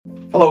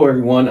Hello,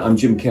 everyone. I'm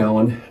Jim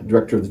Cowan,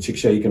 Director of the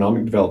Chickasha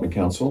Economic Development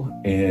Council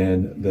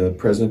and the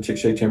President of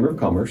Chickasha Chamber of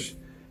Commerce.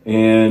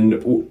 And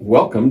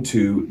welcome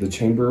to the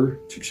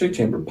Chickasha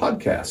Chamber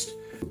podcast.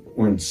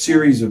 We're in a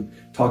series of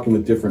talking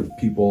with different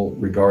people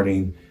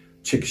regarding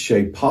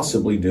Chickasha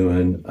possibly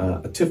doing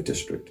a TIF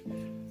district.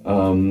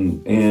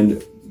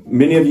 And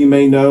many of you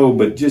may know,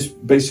 but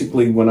just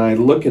basically when I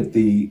look at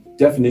the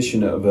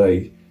definition of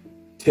a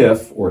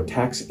TIF or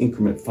tax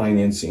increment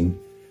financing,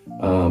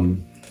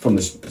 from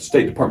the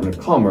State Department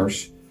of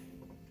Commerce,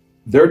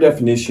 their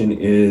definition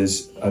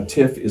is a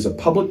TIF is a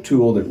public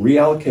tool that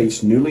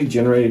reallocates newly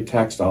generated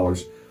tax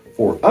dollars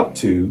for up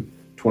to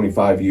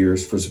 25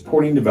 years for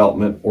supporting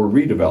development or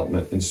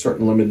redevelopment in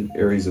certain limited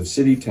areas of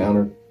city, town,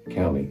 or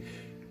county.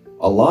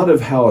 A lot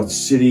of how a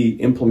city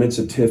implements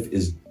a TIF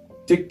is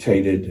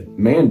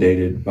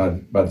mandated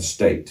by the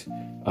state.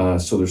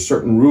 So there's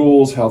certain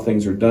rules, how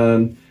things are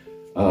done,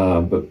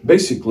 but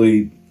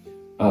basically,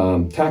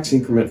 tax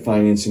increment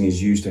financing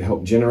is used to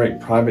help generate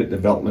private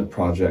development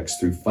projects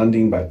through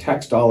funding by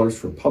tax dollars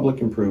for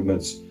public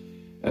improvements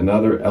and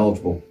other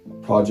eligible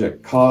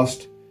project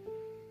cost.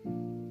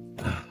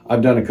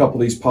 I've done a couple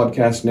of these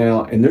podcasts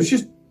now, and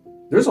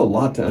there's a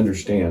lot to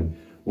understand.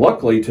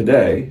 Luckily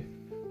today,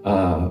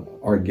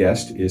 our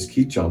guest is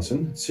Keith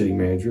Johnson, City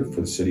Manager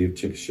for the City of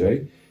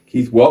Chickasha.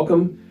 Keith,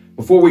 welcome.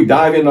 Before we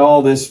dive into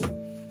all this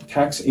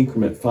tax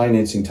increment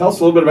financing, tell us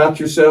a little bit about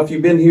yourself.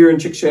 You've been here in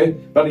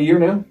Chickasha about a year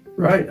now?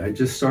 Right. I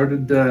just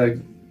started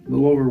a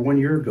little over 1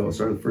 year ago.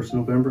 Started the 1st of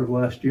November of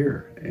last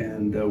year,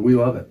 and we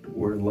love it.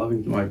 We're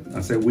loving my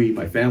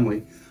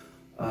family.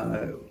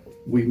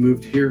 We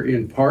moved here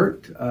in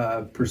part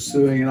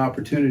pursuing an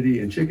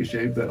opportunity in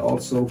Chickasha, but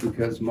also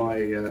because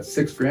my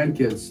 6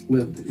 grandkids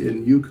lived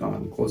in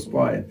Yukon close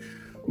by, and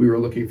we were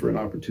looking for an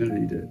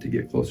opportunity to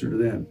get closer to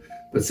them.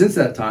 But since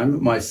that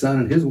time, my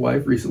son and his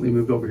wife recently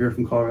moved over here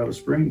from Colorado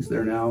Springs.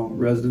 They're now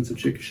residents of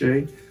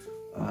Chickasha.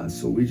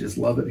 So we just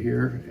love it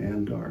here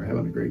and are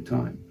having a great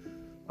time.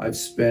 I've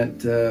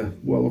spent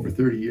well over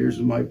 30 years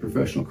of my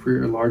professional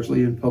career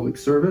largely in public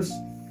service.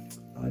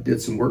 I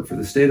did some work for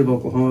the state of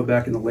Oklahoma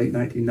back in the late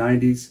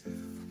 1990s,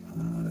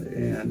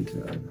 and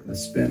I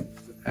spent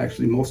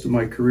actually most of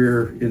my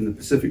career in the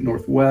Pacific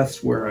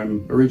Northwest, where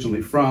I'm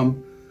originally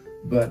from,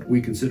 but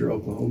we consider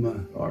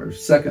Oklahoma our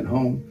second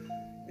home,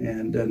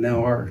 and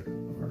now our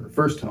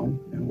first home,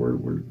 and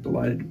we're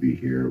delighted to be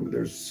here.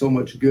 There's so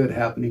much good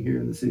happening here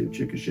in the city of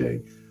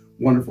Chickasha.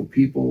 Wonderful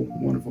people,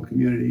 wonderful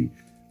community,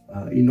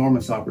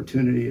 enormous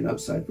opportunity and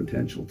upside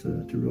potential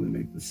to really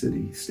make the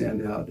city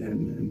stand out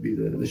and be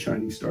the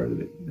shining star that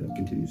it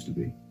continues to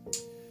be.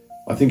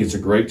 I think it's a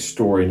great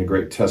story and a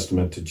great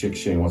testament to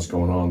Chickasha and what's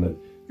going on, that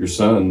your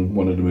son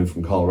wanted to move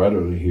from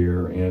Colorado to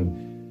here,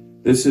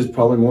 and this is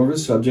probably more of a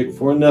subject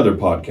for another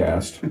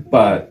podcast,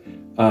 but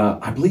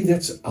I believe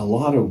that's a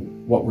lot of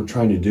what we're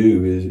trying to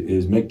do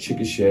is make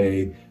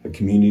Chickasha a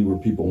community where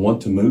people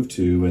want to move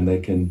to, and they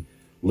can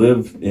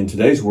live in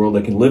today's world.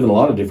 They can live in a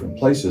lot of different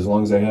places as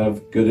long as they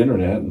have good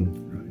internet,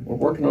 and we're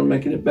working on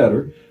making it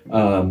better.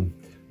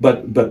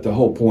 But the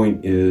whole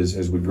point is,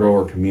 as we grow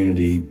our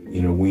community,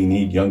 we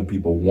need young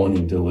people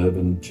wanting to live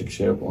in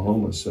Chickasha,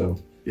 Oklahoma. So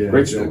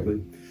great exactly.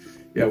 story.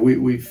 Yeah,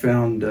 we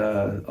found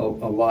a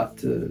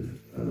lot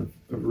of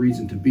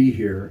reason to be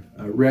here,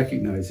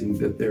 recognizing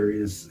that there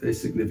is a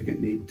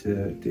significant need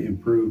to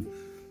improve.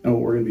 And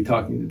what we're going to be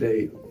talking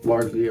today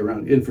largely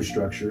around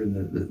infrastructure and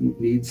the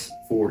needs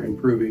for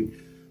improving,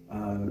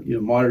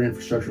 modern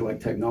infrastructure like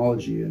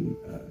technology and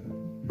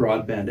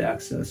broadband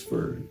access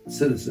for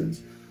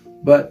citizens.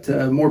 But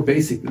more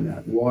basic than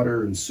that,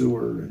 water and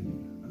sewer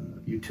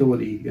and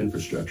utility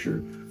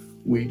infrastructure.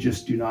 We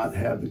just do not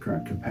have the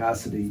current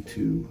capacity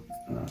to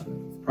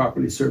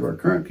properly serve our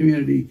current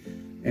community,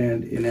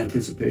 and in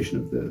anticipation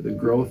of the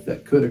growth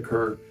that could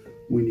occur,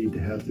 we need to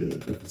have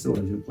the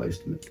facilities in place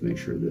to make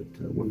sure that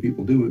when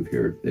people do move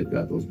here, they've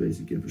got those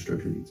basic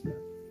infrastructure needs met.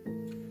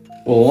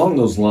 Well, along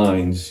those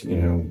lines,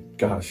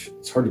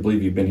 it's hard to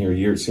believe you've been here a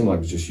year. It seemed like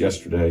it was just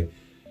yesterday.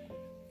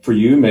 For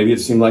you, maybe it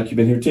seemed like you've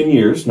been here 10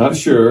 years, not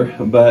sure,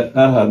 but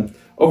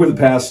over the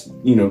past,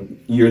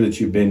 year that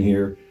you've been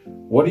here,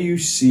 what do you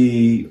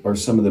see are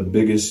some of the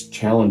biggest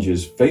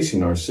challenges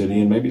facing our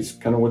city? And maybe it's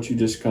kind of what you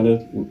just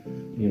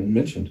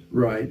mentioned.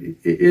 Right.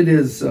 It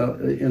is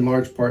in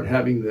large part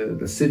having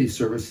the city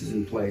services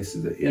in place.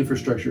 The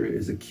infrastructure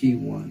is a key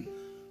one.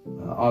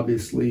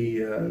 Obviously,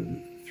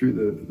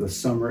 through the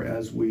summer,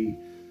 as we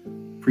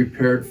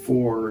prepared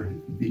for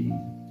the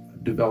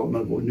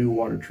development of a new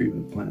water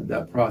treatment plant,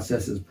 that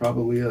process is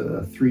probably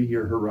a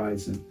 3-year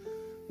horizon.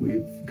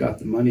 We've got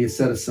the money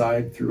set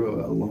aside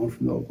through a loan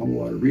from the Oklahoma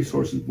Water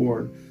Resources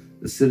Board.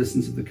 The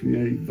citizens of the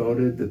community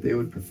voted that they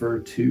would prefer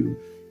to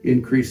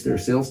increase their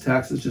sales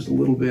taxes just a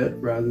little bit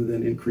rather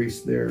than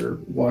increase their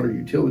water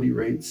utility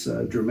rates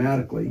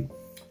dramatically.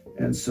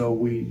 And so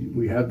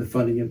we have the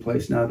funding in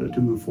place now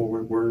to move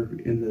forward. We're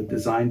in the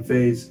design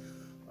phase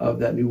of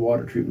that new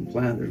water treatment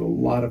plant. There's a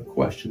lot of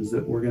questions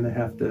that we're going to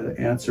have to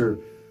answer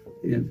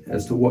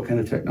as to what kind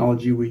of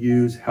technology we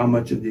use, how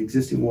much of the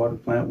existing water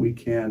plant we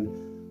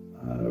can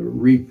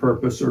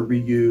repurpose or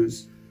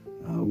reuse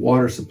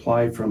water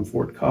supply from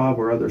Fort Cobb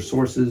or other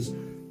sources.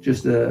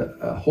 Just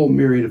a whole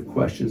myriad of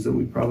questions that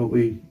we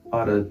probably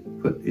ought to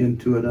put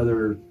into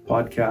another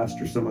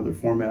podcast or some other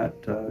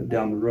format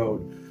down the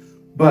road.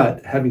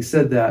 But having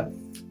said that,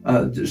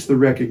 just the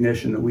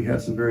recognition that we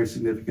have some very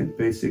significant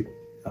basic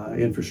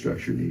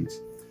infrastructure needs.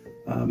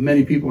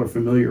 Many people are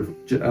familiar,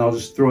 and I'll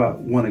just throw out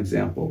one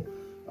example,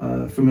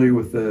 familiar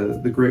with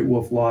the Great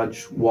Wolf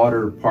Lodge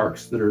water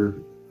parks that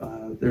are,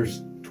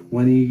 there's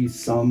 20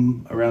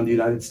 some around the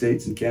United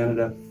States and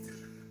Canada.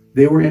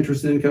 They were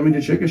interested in coming to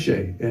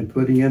Chickasha and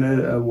putting in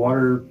a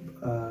water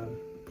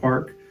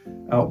park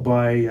out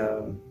by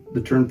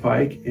the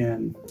Turnpike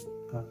and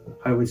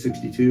Highway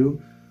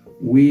 62.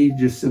 We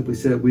just simply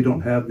said we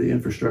don't have the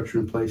infrastructure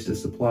in place to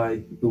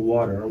supply the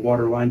water. Our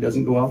water line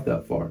doesn't go out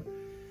that far.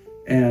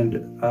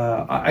 And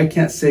I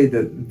can't say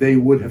that they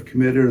would have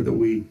committed or that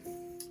we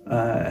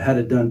had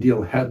a done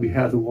deal had we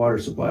had the water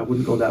supply. I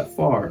wouldn't go that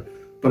far.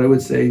 But I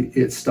would say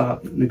it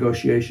stopped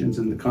negotiations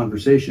and the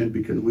conversation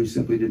because we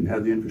simply didn't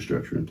have the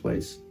infrastructure in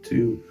place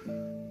to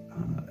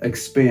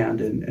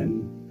expand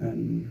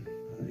and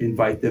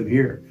invite them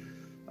here.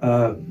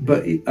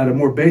 But at a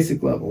more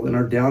basic level, in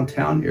our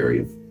downtown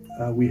area,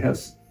 we have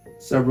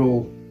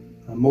several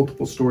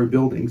multiple story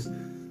buildings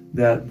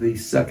that the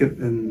second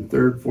and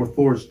third, fourth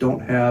floors don't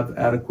have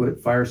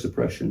adequate fire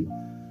suppression.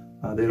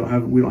 We don't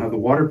have the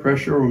water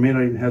pressure, or we may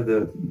not even have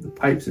the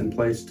pipes in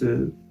place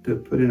to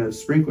put in a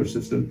sprinkler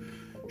system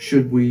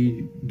should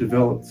we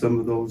develop some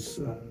of those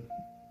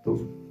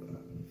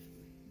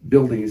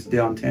buildings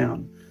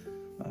downtown.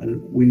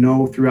 We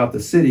know throughout the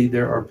city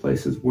there are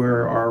places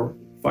where our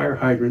fire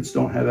hydrants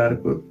don't have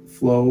adequate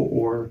flow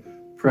or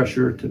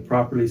pressure to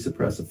properly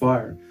suppress a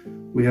fire.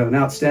 We have an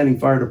outstanding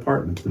fire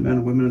department. The men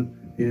and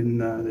women in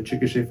the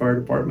Chickasha Fire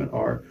Department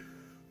are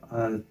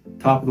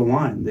top of the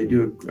line. They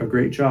do a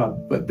great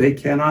job, but they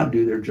cannot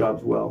do their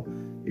jobs well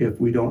if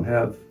we don't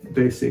have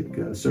basic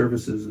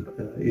services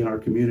in our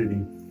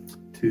community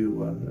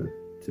to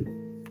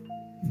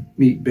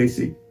meet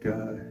basic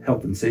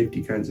health and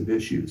safety kinds of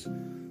issues.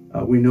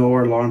 We know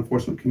our law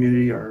enforcement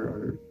community,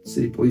 our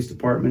city police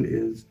department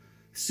is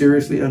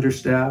seriously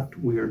understaffed.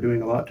 We are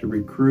doing a lot to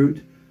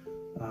recruit.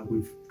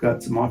 We've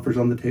got some offers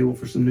on the table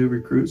for some new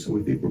recruits, so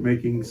we think we're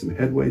making some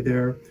headway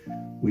there.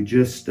 We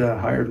just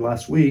hired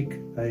last week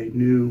a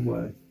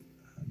new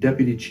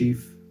deputy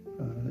chief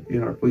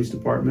in our police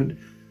department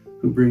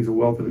who brings a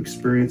wealth of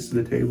experience to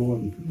the table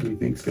and we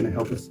think is going to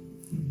help us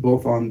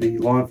both on the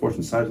law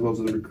enforcement side as well as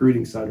the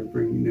recruiting side of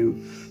bringing new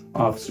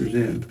officers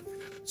in.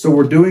 So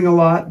we're doing a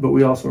lot, but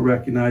we also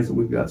recognize that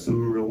we've got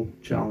some real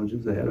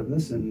challenges ahead of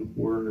us and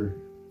we're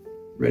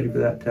ready for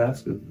that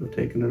task of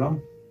taking it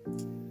on.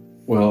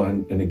 Well,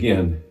 and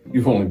again,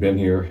 you've only been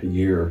here a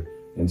year,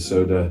 and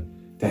so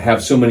to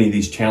have so many of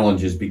these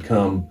challenges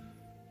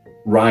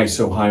rise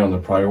so high on the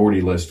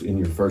priority list in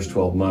your first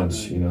 12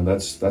 months,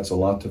 that's a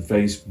lot to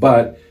face.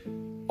 But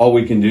all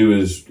we can do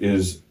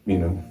is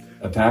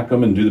attack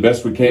them and do the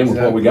best we can with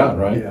what we got,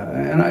 right? Yeah,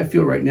 and I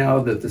feel right now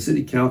that the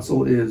city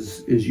council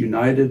is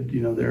united.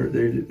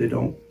 They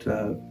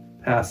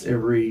don't pass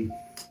every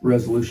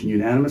resolution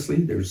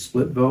unanimously. There's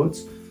split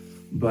votes,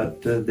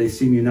 but they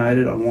seem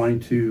united on wanting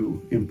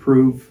to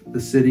improve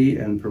the city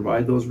and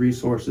provide those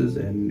resources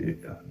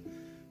and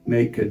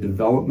make a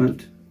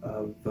development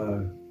of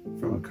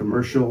from a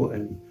commercial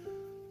and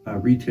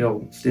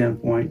retail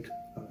standpoint,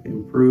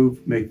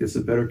 make this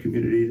a better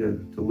community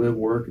to live,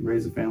 work, and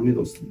raise a family,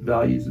 those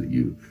values that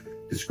you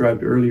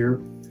described earlier.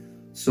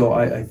 So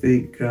I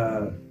think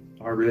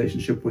our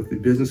relationship with the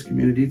business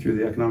community through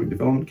the Economic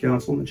Development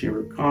Council and the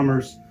Chamber of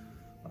Commerce,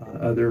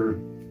 other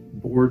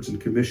boards and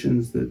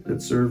commissions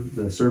that serve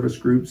the service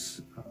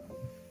groups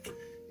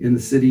in the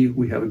city,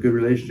 we have a good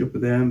relationship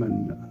with them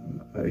and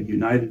a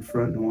united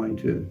front in wanting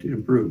to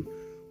improve.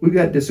 We've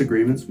got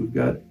disagreements. We've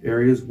got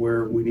areas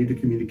where we need to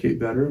communicate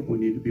better. We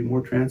need to be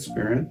more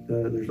transparent.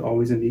 There's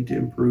always a need to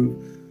improve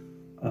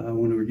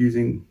when we're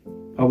using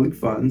public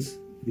funds,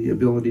 the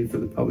ability for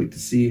the public to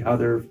see how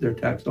their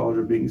tax dollars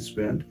are being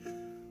spent.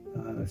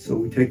 So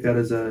we take that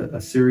as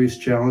a serious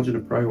challenge and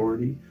a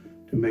priority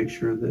to make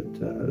sure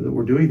that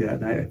we're doing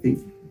that. And I think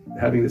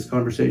having this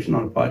conversation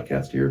on a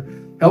podcast here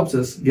helps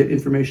us get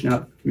information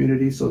out to the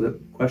community so that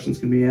questions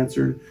can be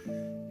answered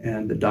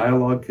and the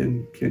dialogue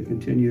can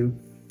continue.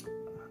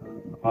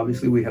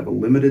 Obviously, we have a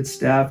limited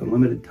staff and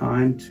limited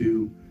time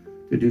to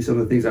do some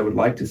of the things I would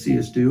like to see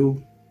us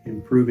do,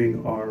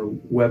 improving our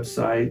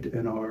website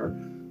and our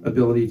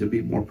ability to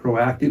be more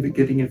proactive at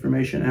getting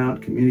information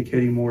out,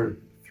 communicating more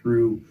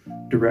through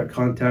direct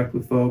contact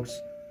with folks.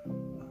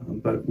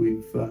 But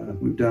we've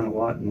done a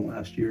lot in the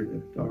last year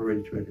to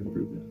already try to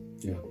improve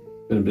that. Yeah,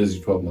 been a busy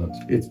 12 months.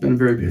 It's been a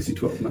very busy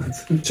 12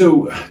 months.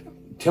 So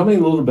tell me a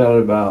little bit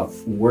about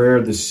where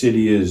the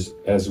city is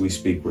as we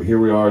speak. Here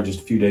we are just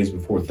a few days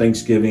before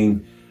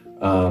Thanksgiving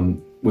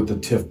with the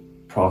TIF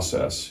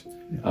process.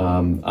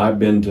 I've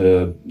been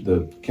to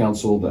the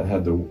council that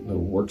had the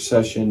work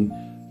session.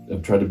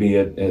 I've tried to be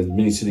at as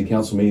many city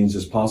council meetings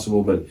as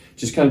possible, but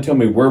just kind of tell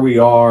me where we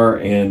are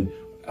and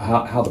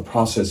how the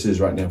process is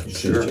right now for the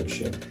city of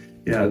Chickasha.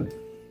 Yeah,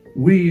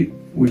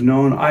 we've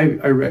known. I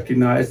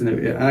recognize,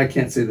 and I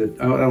can't say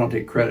that I don't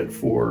take credit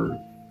for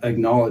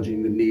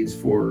acknowledging the needs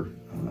for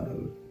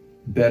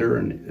better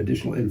and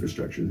additional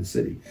infrastructure in the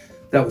city.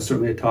 That was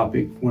certainly a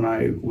topic when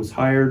I was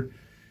hired,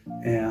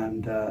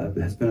 and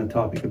has been a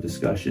topic of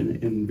discussion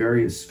in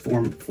various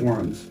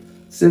forums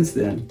since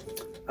then.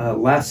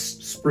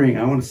 Last spring,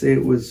 I want to say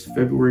it was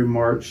February,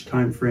 March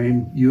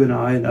timeframe, you and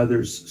I and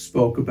others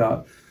spoke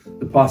about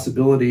the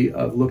possibility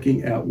of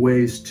looking at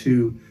ways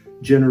to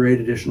generate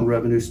additional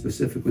revenue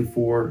specifically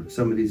for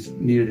some of these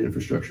needed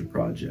infrastructure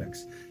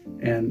projects.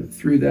 And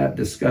through that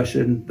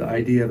discussion, the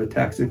idea of a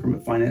tax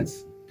increment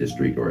finance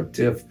district, or a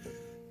TIF,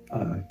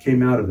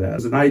 came out of that. It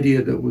was an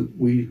idea that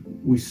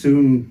we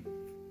soon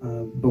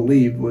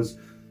believed was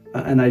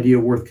an idea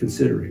worth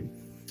considering.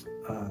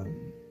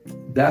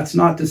 That's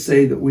not to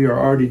say that we are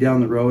already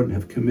down the road and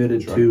have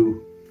committed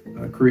to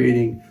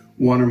creating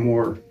one or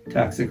more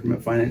tax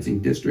increment financing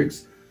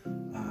districts.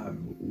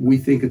 We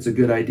think it's a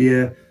good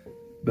idea,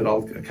 but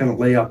I'll kind of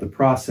lay out the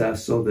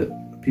process so that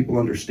people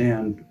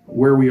understand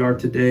where we are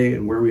today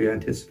and where we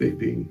anticipate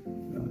being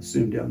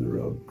soon down the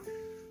road.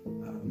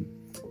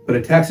 But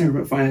a tax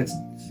increment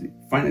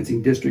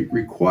financing district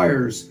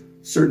requires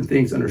certain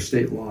things under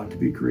state law to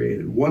be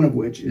created, one of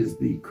which is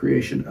the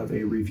creation of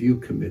a review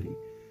committee.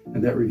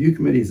 And that review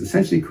committee is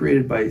essentially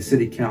created by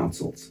city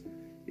councils.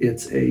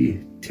 It's a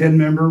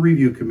 10-member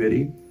review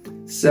committee,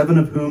 7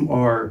 of whom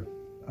are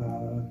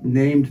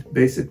named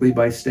basically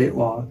by state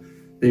law.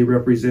 They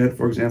represent,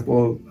 for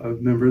example, a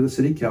member of the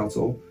city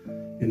council.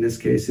 In this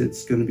case,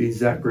 it's going to be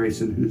Zach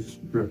Grayson who's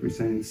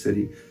representing the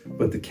city.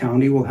 But the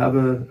county will have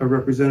a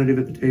representative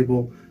at the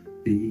table.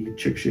 The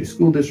Chickasha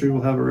School District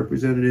will have a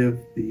representative.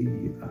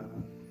 The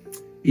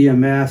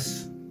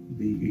EMS,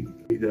 the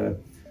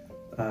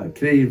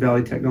Canadian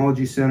Valley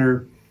Technology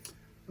Center,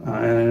 and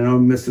I know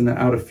I'm missing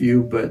out a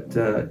few, but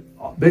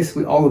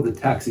basically all of the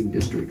taxing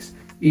districts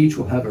each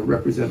will have a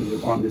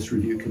representative on this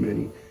review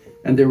committee.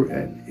 And there,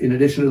 in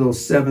addition to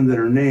those 7 that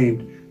are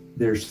named,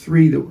 there's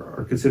 3 that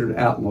are considered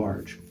at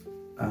large.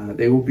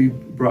 They will be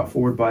brought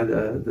forward by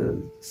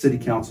the city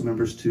council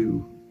members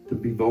to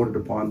be voted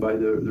upon by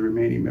the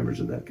remaining members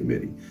of that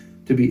committee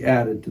to be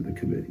added to the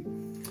committee.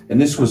 And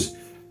this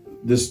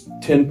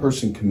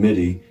 10-person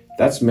committee,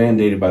 that's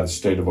mandated by the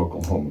state of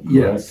Oklahoma,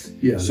 correct?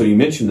 Yes. So you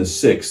mentioned the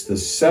 6th. The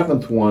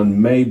 7th one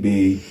may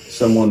be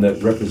someone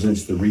that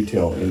represents the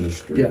retail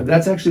industry. Yeah,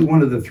 that's actually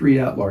one of the 3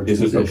 at-large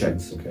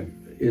positions. Okay.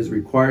 Is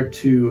required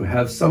to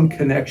have some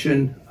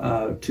connection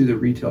to the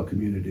retail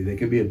community. They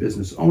could be a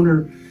business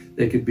owner,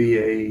 they could be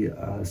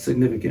a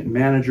significant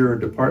manager or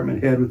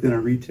department head within a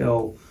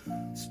retail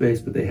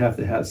space, but they have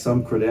to have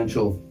some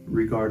credential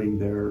regarding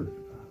their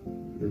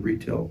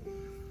retail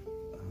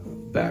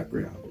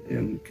background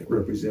and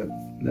represent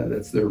that.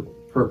 That's their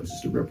purpose,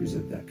 is to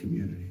represent that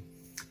community.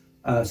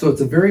 So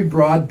it's a very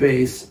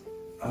broad-based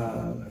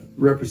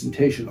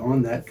representation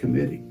on that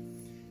committee.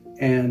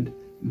 And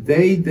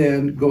they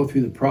then go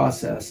through the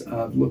process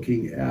of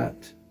looking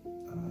at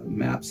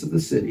maps of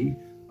the city,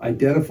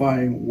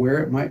 identifying where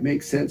it might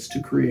make sense to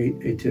create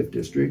a TIF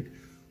district,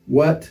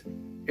 what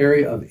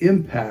area of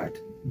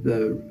impact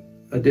the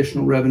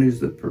additional revenues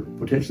that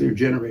potentially are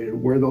generated,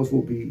 where those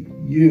will be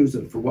used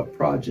and for what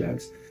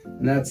projects.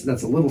 And that's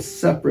a little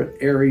separate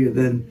area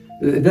than,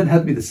 it doesn't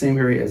have to be the same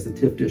area as the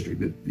TIF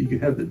district. You can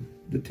have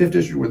the TIF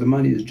district where the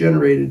money is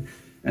generated,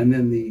 and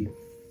then the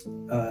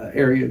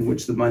area in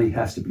which the money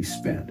has to be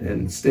spent,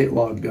 and state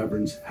law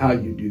governs how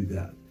you do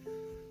that.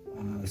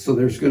 So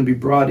there's going to be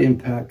broad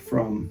impact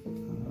from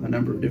a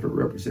number of different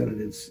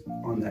representatives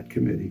on that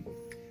committee.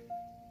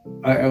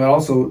 I would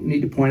also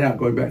need to point out,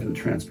 going back to the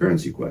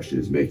transparency question,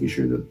 is making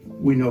sure that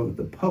we know that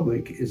the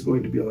public is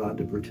going to be allowed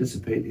to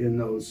participate in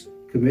those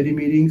committee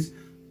meetings.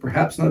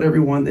 Perhaps not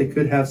everyone. They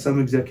could have some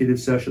executive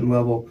session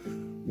level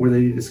where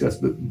they need to discuss,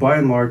 but by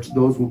and large,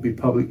 those will be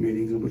public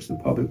meetings in which the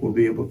public will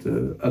be able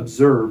to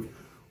observe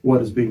what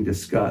is being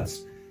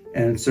discussed.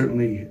 And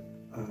certainly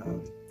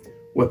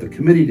what the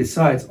committee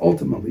decides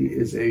ultimately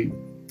is a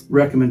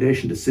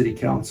recommendation to city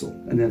council,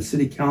 and then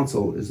city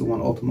council is the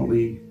one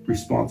ultimately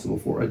responsible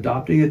for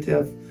adopting a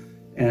TIF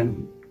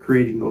and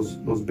creating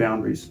those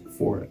boundaries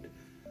for it.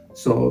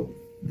 So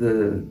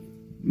the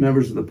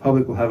members of the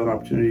public will have an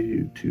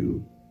opportunity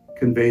to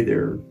convey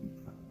their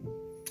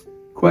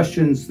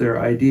questions,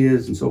 their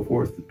ideas, and so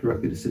forth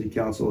directly to city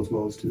council as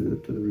well as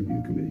to the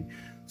review committee.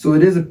 So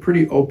it is a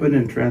pretty open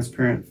and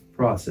transparent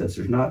process.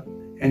 There's not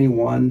any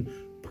one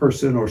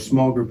person or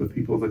small group of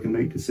people that can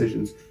make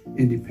decisions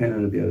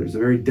independent of the others. It's a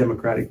very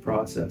democratic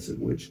process in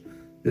which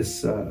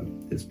this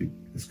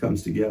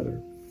comes together.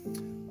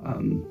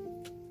 And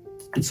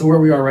so where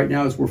we are right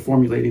now is we're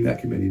formulating that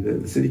committee.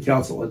 The city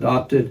council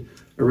adopted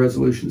a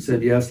resolution,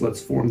 said, yes,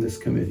 let's form this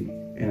committee.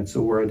 And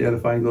so we're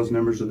identifying those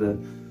members of the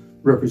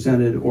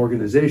represented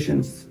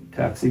organizations,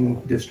 taxing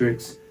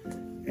districts,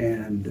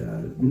 and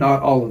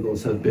not all of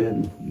those have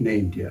been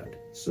named yet.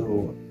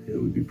 So it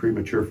would be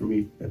premature for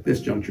me at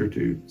this juncture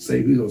to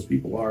say who those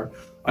people are.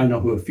 I know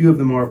who a few of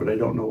them are, but I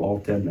don't know all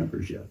 10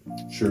 members yet.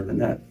 Sure. And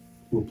that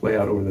will play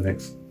out over the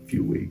next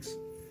few weeks.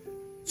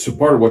 So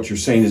part of what you're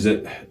saying is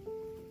that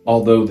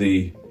although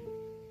the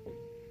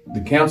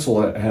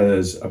council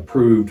has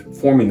approved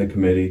forming the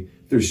committee,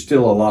 there's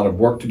still a lot of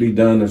work to be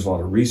done. There's a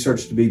lot of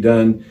research to be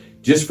done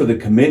just for the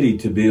committee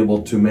to be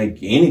able to make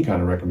any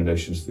kind of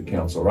recommendations to the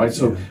council, right?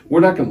 So we're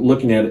not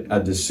looking at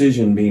a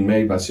decision being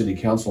made by city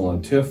council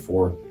on TIF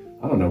for,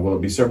 I don't know, will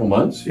it be several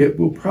months? It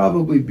will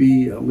probably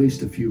be at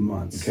least a few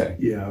months. Okay.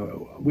 Yeah,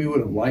 we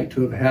would have liked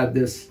to have had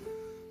this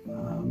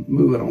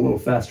move on a little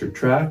faster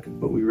track,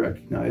 but we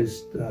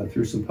recognized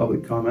through some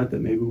public comment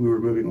that maybe we were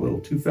moving a little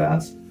too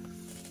fast.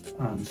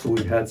 So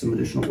we've had some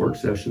additional work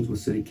sessions with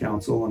city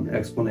council and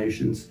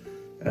explanations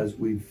as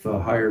we've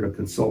hired a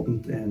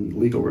consultant and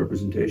legal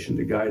representation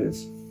to guide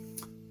us.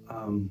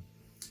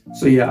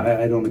 So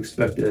yeah, I don't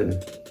expect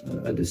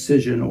a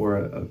decision or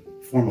a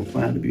formal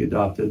plan to be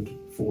adopted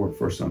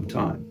for some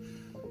time.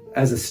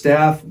 As a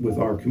staff with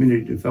our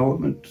community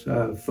development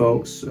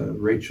folks,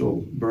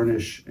 Rachel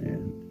Burnish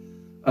and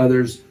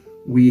others,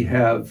 we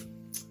have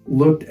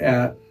looked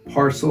at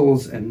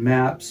parcels and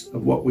maps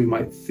of what we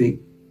might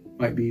think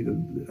might be the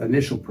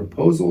initial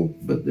proposal,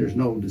 but there's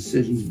no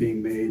decisions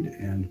being made,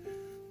 and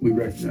we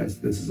recognize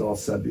this is all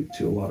subject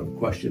to a lot of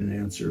question and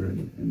answer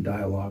and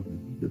dialogue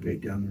and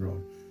debate down the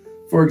road.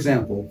 For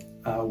example,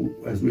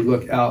 as we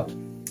look out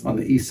on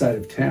the east side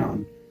of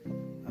town,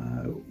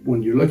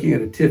 when you're looking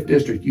at a TIF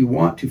district, you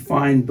want to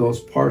find those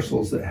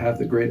parcels that have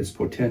the greatest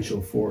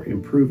potential for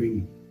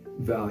improving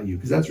value,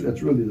 because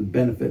that's really the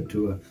benefit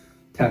to a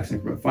tax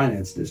increment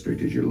finance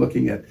district, is you're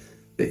looking at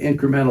the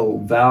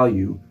incremental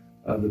value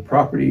of the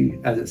property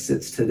as it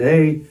sits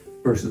today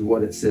versus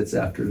what it sits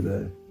after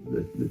the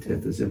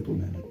TIF is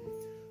implemented.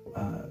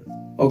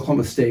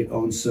 Oklahoma State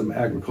owns some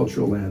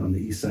agricultural land on the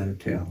east side of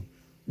town.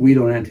 We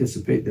don't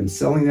anticipate them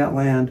selling that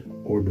land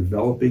or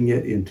developing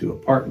it into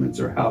apartments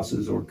or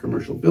houses or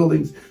commercial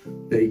buildings.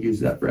 They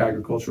use that for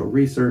agricultural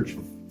research.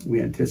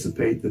 We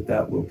anticipate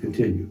that will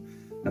continue.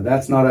 Now,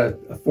 that's not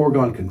a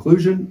foregone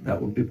conclusion.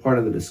 That will be part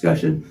of the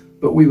discussion,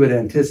 but we would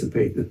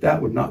anticipate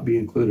that would not be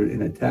included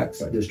in a tax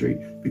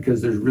district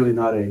because there's really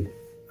not an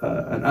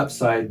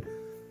upside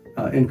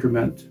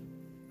increment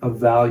of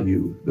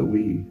value that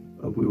we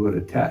would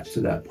attach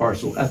to that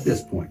parcel at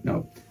this point.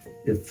 Now,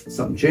 if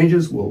something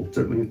changes, we'll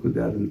certainly include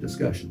that in the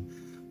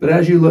discussion. But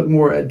as you look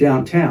more at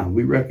downtown,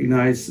 we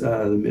recognize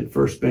the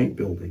Mid-First Bank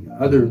building,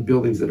 other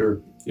buildings that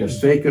are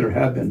vacant or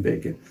have been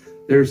vacant.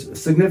 There's a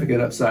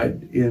significant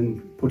upside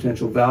in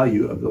potential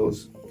value of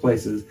those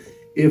places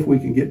if we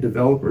can get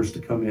developers to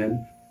come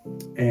in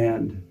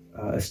and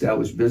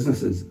establish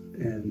businesses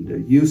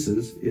and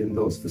uses in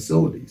those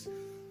facilities.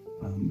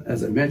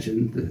 As I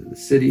mentioned, the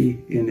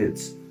city, in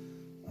its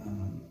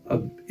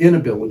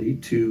inability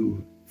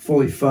to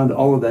fully fund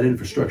all of that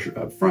infrastructure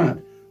up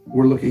front,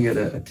 we're looking at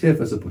a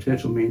TIF as a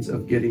potential means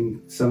of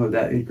getting some of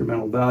that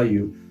incremental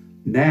value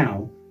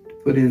now to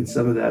put in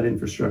some of that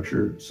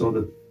infrastructure so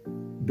that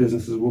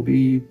businesses will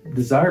be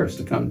desirous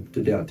to come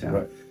to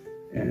downtown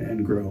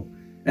and grow.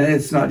 And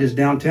it's not just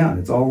downtown,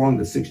 it's all along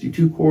the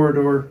 62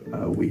 corridor.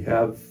 We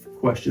have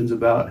questions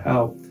about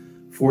how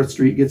 4th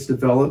Street gets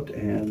developed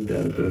and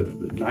the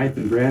 9th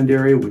and Grand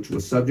area, which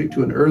was subject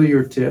to an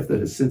earlier TIF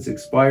that has since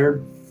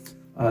expired.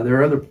 There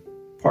are other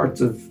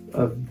parts of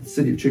the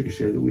city of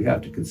Chickasha that we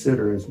have to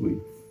consider as we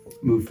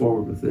move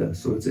forward with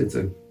this. So it's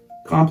a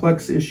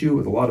complex issue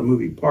with a lot of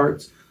moving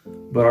parts,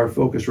 but our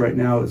focus right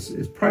now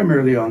is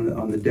primarily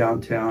on the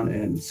downtown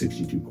and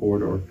 62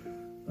 corridor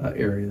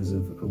areas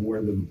of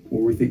where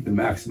we think the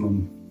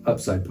maximum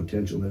upside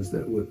potential is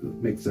that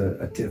makes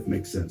a TIF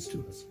make sense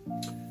to us.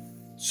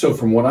 So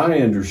from what I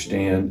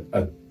understand,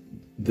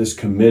 this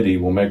committee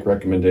will make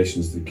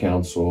recommendations to the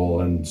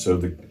council, and so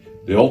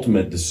the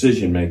ultimate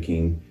decision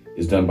making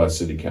is done by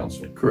city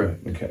council.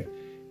 Correct. Okay.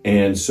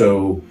 And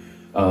so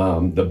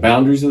the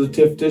boundaries of the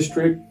TIF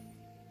district,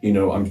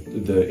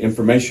 the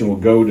information will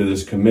go to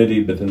this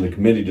committee, but then the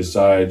committee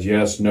decides,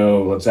 yes,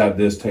 no, let's add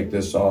this, take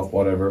this off,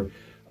 whatever.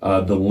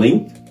 The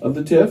length of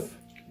the TIF,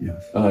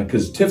 yes,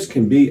 because TIFs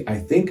can be, I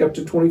think, up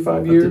to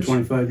 25 years. Up to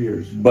 25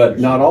 years. But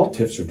not all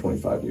TIFs are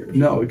 25 years.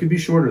 No, it could be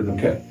shorter than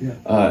that.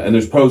 Yeah. And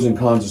there's pros and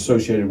cons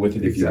associated with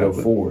it if you go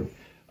forward.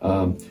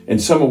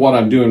 And some of what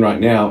I'm doing right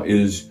now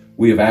is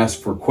we have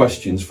asked for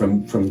questions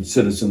from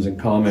citizens and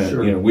comment.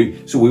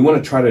 Sure. So we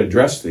want to try to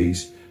address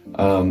these.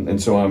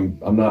 And so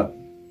I'm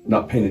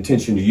not paying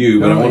attention to you,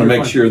 but I want to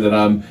make sure that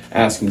I'm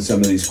asking some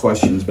of these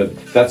questions. But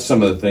that's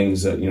some of the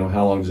things that,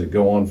 how long does it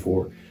go on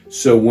for?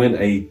 So when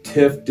the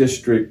TIF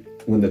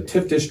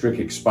district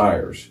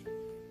expires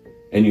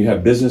and you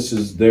have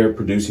businesses there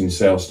producing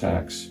sales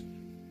tax,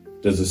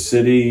 does the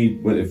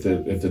city, if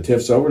the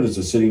TIF's over, does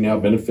the city now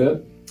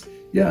benefit?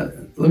 Yeah,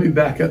 let me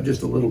back up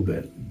just a little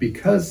bit.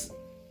 Because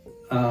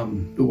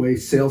the way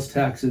sales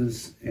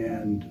taxes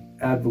and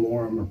ad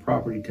valorem or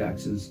property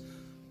taxes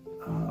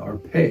are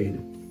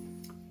paid,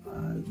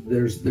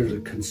 there's a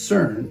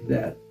concern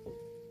that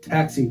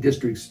taxing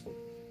districts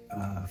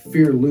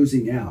fear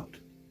losing out.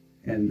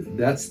 And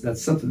that's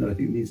something that I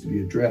think needs to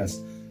be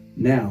addressed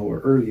now or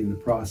early in the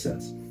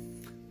process.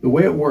 The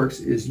way it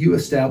works is you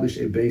establish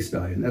a base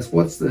value, and that's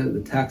what's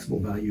the taxable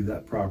value of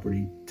that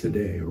property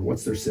today, or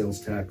what's their sales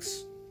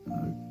tax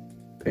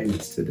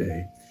payments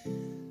today.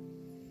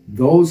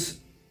 Those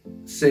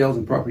sales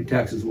and property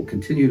taxes will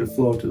continue to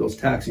flow to those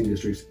taxing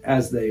districts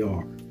as they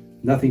are.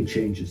 Nothing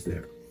changes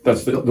there.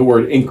 That's the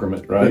word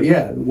increment, right? But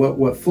yeah,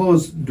 what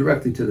flows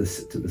directly to the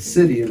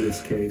city in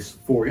this case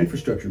for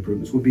infrastructure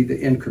improvements would be the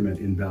increment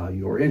in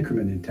value or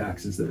increment in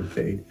taxes that are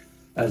paid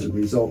as a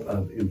result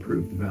of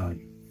improved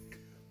value.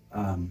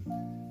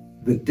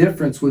 The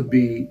difference would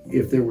be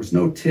if there was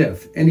no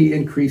TIF, any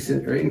increase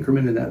or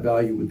increment in that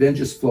value would then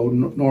just flow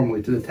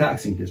normally to the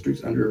taxing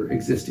districts under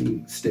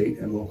existing state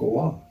and local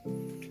law.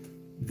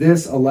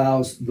 This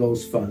allows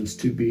those funds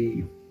to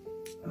be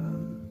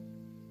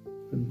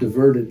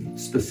diverted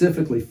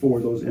specifically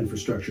for those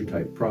infrastructure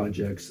type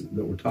projects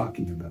that we're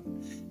talking about.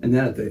 And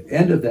then at the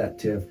end of that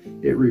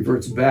TIF, it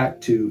reverts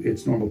back to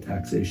its normal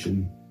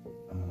taxation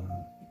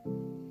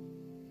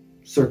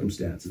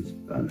circumstances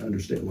under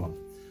state law.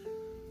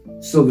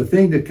 So the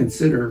thing to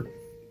consider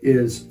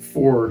is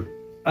for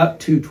up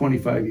to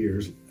 25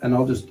 years, and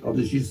I'll just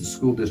use the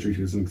school district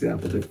as an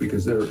example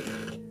because they're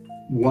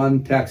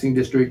one taxing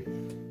district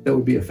that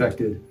would be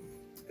affected.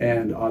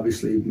 And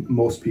obviously,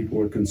 most people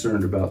are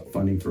concerned about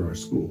funding for our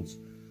schools.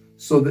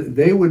 So that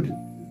they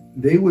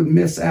would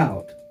miss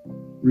out,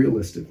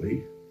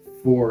 realistically,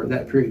 for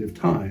that period of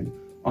time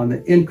on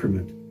the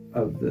increment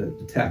of the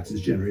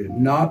taxes generated,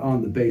 not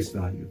on the base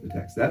value of the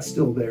tax. That's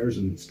still theirs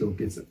and it still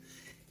gets it.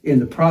 In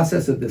the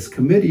process of this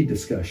committee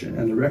discussion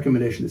and the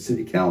recommendation to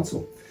City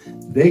Council,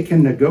 they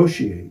can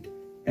negotiate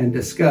and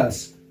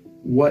discuss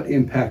what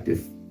impact,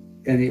 if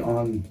any,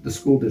 on the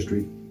school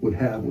district would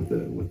have with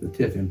the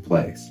TIF in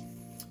place.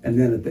 And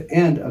then at the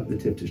end of the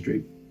TIF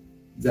district,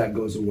 that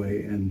goes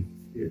away and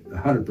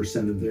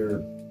 100% of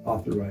their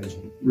authorized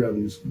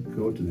revenues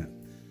go to them.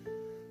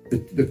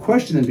 The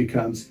question then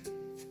becomes,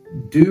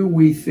 do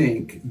we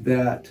think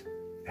that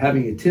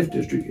having a TIF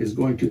district is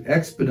going to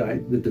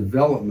expedite the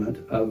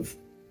development of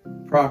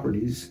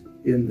properties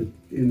in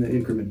the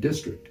increment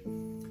district?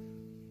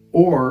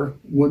 Or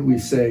would we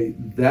say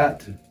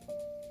that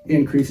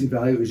increase in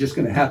value is just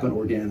going to happen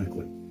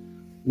organically?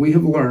 We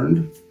have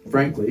learned,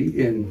 frankly,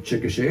 in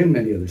Chickasha and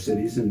many other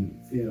cities in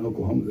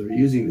Oklahoma that are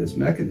using this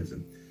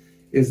mechanism,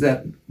 is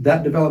that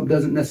development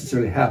doesn't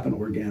necessarily happen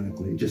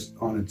organically, just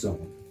on its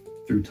own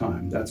through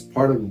time. That's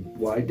part of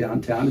why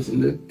downtown is in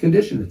the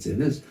condition it's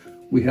in, is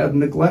we have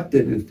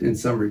neglected in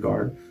some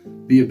regard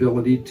the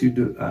ability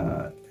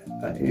to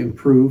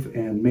improve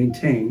and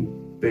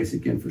maintain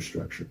basic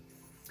infrastructure.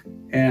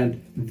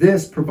 And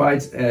this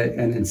provides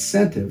an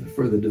incentive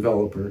for the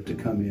developer to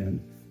come in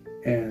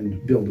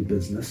and build a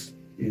business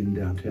in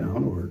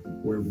downtown or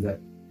wherever that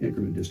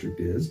increment district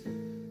is,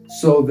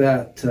 so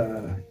that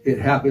it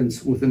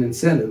happens with an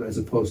incentive as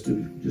opposed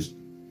to just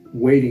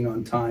waiting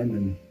on time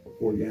and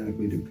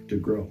organically to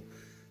grow.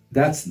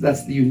 That's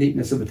the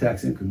uniqueness of a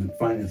tax increment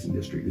financing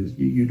district, is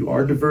you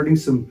are diverting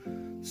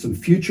some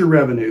future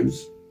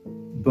revenues,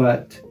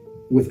 but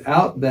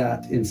without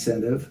that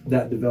incentive,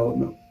 that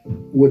development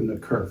wouldn't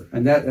occur.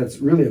 And that's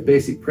really a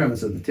basic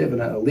premise of the TIF,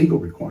 and a legal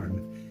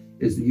requirement,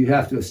 is that you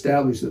have to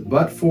establish that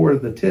but for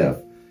the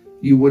TIF,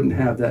 you wouldn't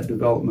have that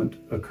development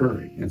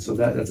occurring. And so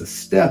that's a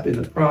step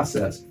in the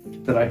process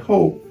that I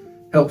hope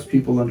helps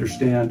people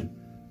understand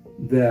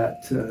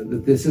that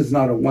this is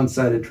not a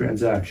one-sided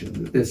transaction,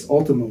 that this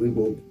ultimately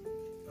will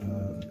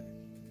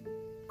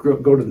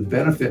go to the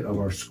benefit of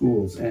our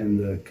schools and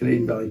the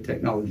Canadian Valley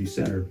Technology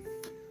Center,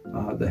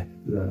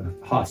 the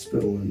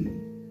hospital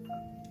and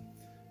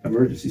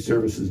emergency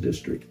services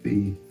district,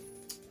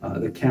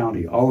 the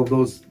county, all of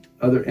those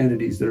other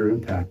entities that are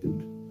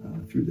impacted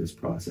through this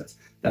process.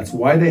 That's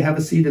why they have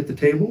a seat at the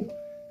table,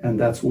 and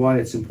that's why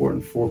it's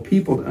important for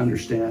people to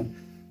understand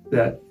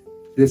that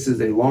this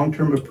is a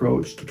long-term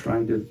approach to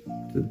trying to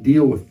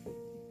deal with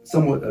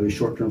somewhat of a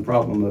short-term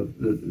problem of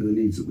the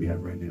needs that we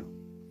have right now.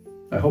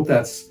 I hope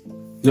that's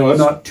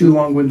not too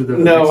long-winded.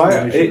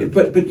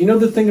 But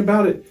the thing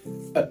about it,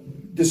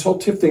 this whole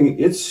TIF thing,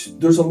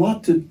 there's a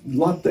lot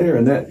there,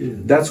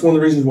 and that's one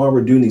of the reasons why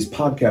we're doing these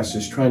podcasts,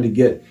 is trying to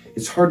get.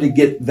 It's hard to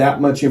get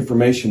that much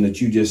information that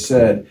you just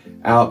said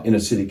out in a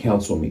city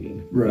council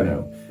meeting, right?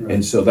 Right.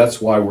 And so that's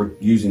why we're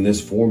using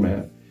this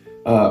format.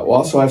 We'll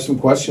also have some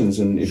questions,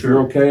 and if you're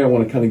okay, I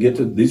want to kind of get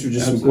to these. Are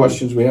just some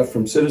questions we have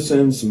from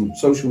citizens, some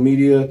social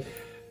media,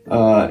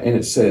 and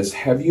it says,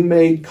 "Have you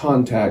made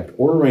contact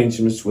or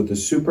arrangements with the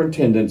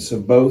superintendents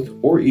of both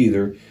or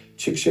either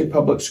Chickasha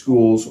Public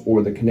Schools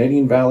or the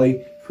Canadian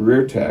Valley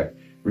Career Tech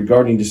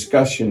regarding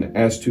discussion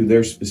as to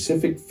their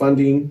specific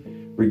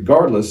funding,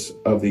 regardless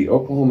of the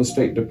Oklahoma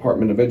State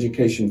Department of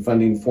Education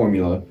funding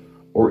formula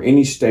or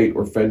any state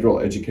or federal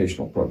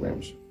educational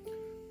programs?"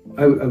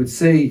 I would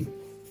say,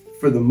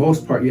 for the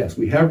most part, yes,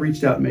 we have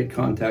reached out and made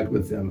contact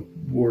with them.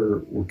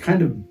 We're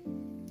kind of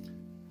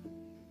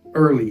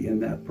early in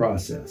that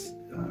process.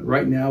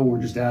 Right now,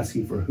 we're just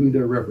asking for who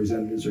their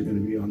representatives are going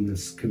to be on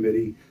this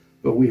committee.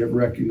 but we have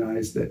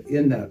recognized that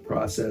in that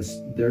process,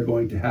 they're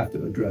going to have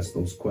to address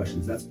those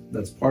questions.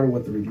 That's part of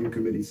what the review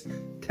committee's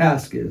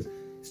task is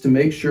to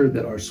make sure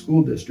that our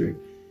school district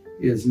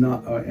is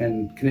not,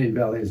 and Canadian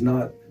Valley is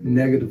not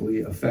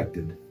negatively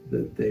affected,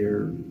 that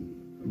their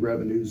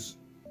revenues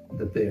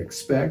that they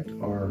expect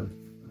are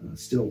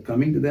still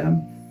coming to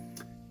them,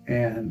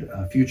 and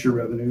future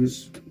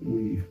revenues,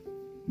 we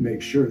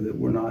make sure that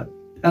we're not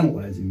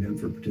penalizing them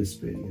for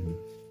participating in this.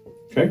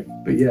 Okay.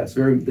 But yes,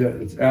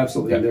 it's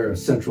absolutely, they're a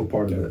central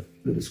part of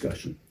the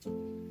discussion.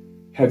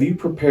 Have you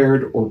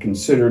prepared or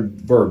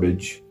considered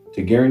verbiage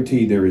to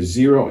guarantee there is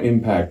zero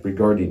impact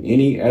regarding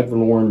any ad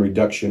valorem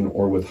reduction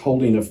or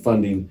withholding of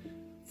funding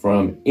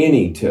from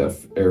any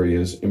TIF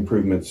areas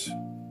improvements,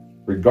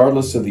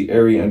 regardless of the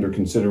area under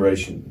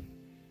consideration?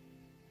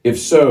 If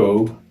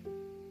so,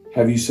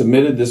 have you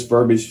submitted this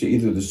verbiage to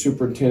either the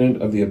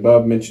superintendent of the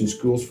above mentioned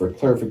schools for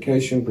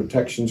clarification,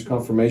 protections,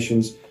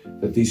 confirmations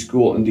that these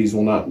school entities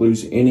will not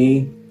lose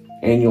any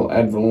annual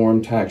ad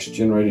valorem tax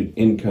generated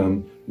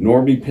income,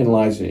 nor be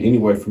penalized in any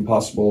way from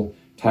possible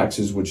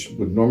taxes which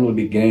would normally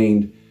be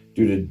gained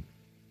due to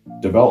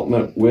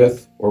development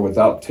with or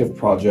without TIF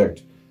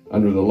project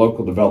under the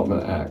Local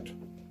Development Act?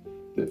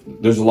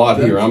 There's a lot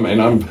here.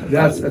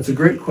 That's a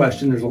great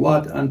question. There's a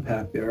lot to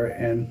unpack there,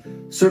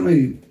 and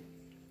certainly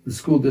the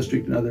school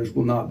district and others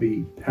will not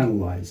be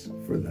penalized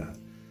for that.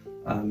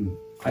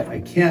 I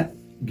can't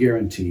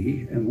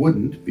guarantee, and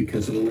wouldn't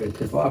because of the way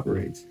TIF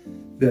operates,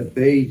 that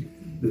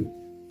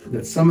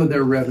that some of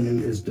their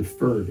revenue is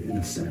deferred in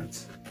a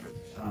sense.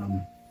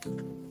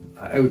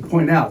 I would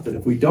point out that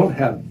if we don't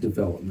have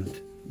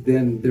development,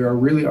 then there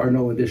really are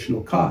no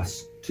additional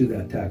costs to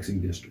that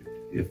taxing district.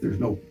 If there's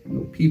no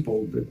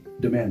people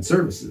that demand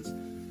services,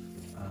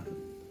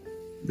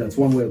 that's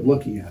one way of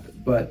looking at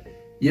it. But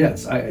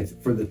yes,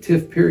 for the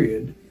TIF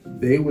period,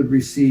 they would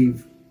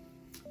receive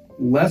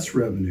less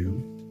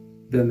revenue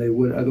than they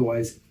would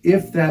otherwise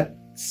if that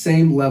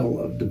same level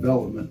of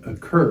development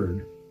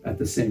occurred at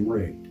the same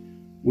rate,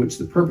 which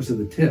the purpose of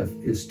the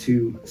TIF is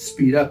to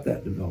speed up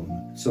that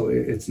development. So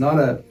it's not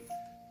a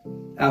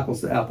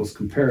apples to apples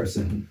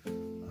comparison.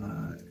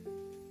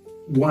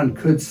 One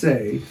could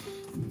say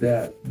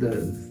that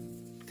the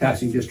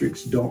taxing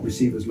districts don't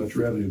receive as much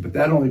revenue, but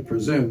that only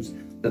presumes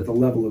that the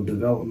level of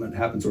development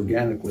happens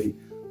organically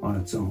on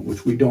its own,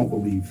 which we don't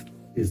believe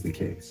is the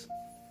case.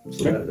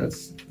 So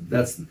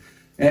that's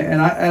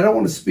and I don't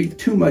want to speak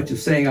too much of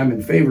saying I'm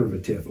in favor of a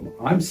TIF.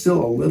 I'm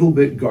still a little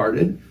bit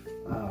guarded.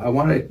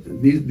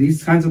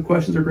 These kinds of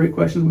questions are great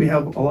questions. We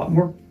have a lot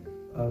more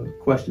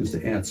questions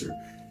to answer,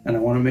 and I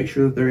want to make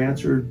sure that they're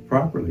answered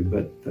properly.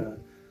 But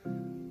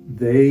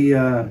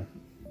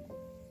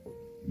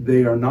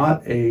they are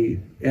not a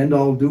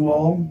end-all,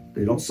 do-all.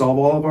 They don't solve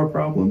all of our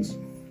problems,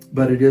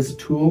 but it is a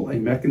tool, a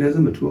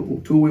mechanism, a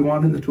tool we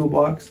want in the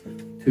toolbox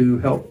to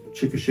help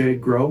Chickasha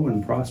grow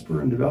and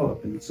prosper and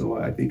develop. And so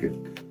I think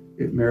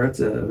it merits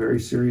a very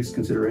serious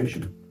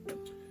consideration.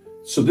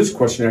 So this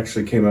question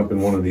actually came up in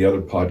one of the other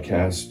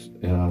podcasts,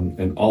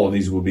 and all of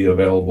these will be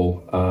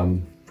available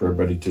for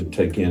everybody to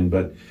take in.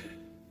 But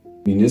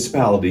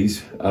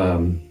municipalities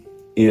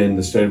in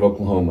the state of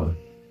Oklahoma,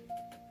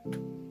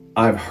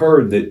 I've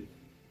heard that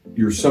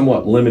you're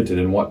somewhat limited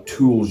in what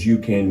tools you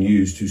can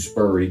use to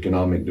spur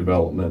economic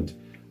development.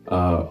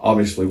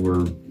 Obviously,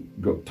 we're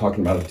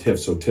talking about a TIF,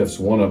 so TIF's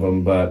one of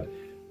them, but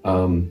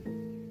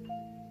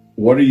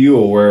what are you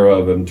aware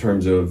of in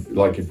terms of,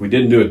 like, if we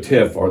didn't do a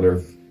TIF, are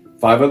there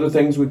 5 other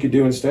things we could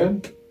do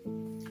instead?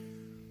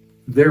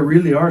 There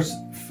really are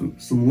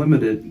some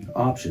limited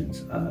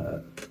options.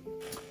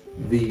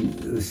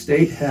 The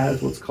state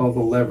has what's called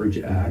the Leverage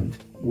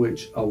Act,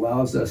 which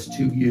allows us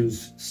to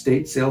use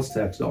state sales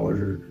tax dollars,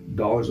 or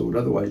dollars that would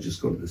otherwise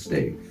just go to the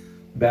state,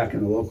 back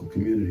in the local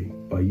community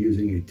by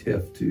using a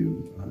TIF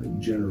to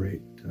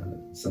generate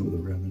some of the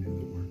revenue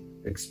that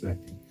we're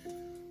expecting.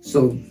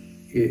 So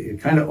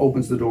it kind of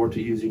opens the door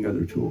to using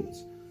other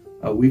tools.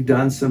 We've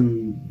done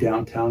some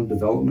downtown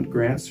development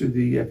grants through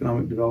the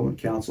Economic Development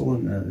Council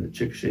and the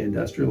Chickasha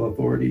Industrial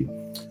Authority.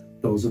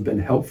 Those have been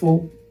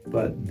helpful,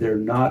 but they're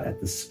not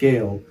at the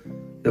scale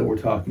that we're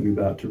talking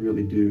about to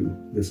really do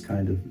this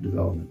kind of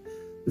development.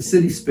 The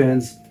city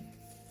spends,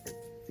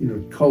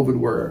 COVID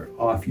were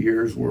off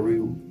years where we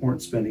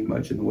weren't spending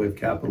much in the way of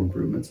capital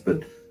improvements,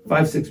 but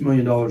 $5-6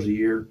 million a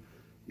year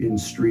in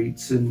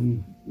streets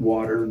and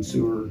water and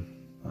sewer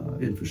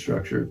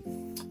infrastructure.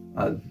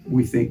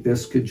 We think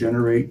this could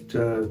generate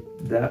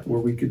that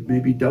where we could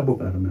maybe double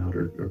that amount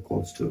or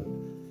close to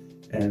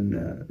it,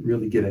 and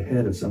really get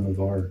ahead of some of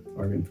our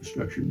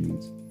infrastructure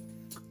needs.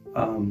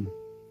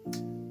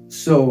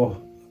 So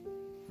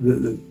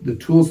the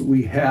tools that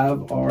we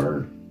have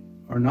are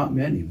not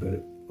many,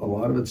 but a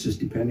lot of it's just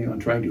depending on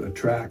trying to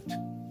attract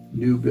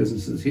new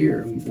businesses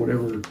here, and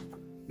whatever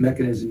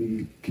mechanism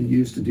you can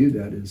use to do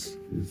that is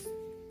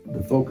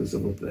the focus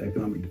of what the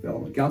Economic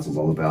Development Council is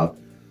all about,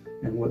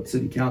 and what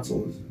City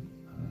Council is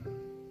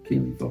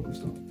keenly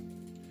focused on.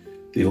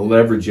 The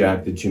Leverage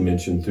Act that you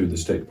mentioned through the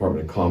State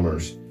Department of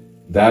Commerce,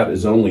 that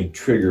is only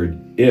triggered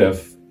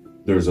if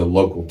there's a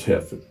local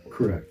TIF.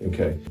 Correct.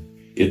 Okay.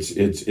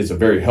 it's a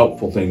very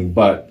helpful thing,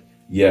 but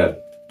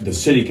yet the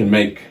city can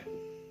make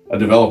a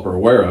developer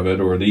aware of it,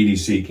 or the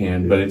EDC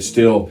can, but it's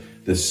still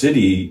the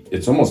city.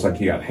 It's almost like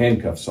you got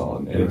handcuffs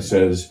on, and it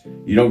says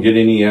you don't get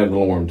any ad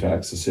valorem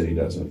tax. The city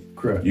doesn't.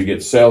 Correct. You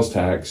get sales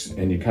tax,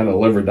 and you kind of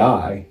live or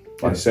die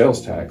by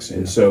sales tax.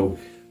 And so,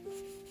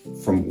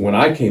 from when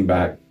I came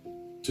back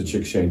to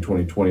Chickasha in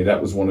 2020,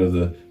 that was one of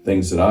the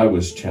things that I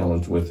was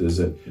challenged with, is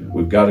that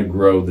we've got to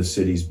grow the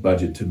city's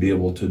budget to be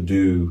able to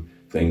do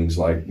things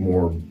like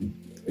more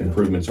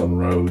improvements on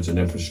roads and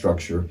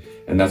infrastructure,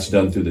 and that's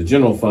done through the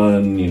general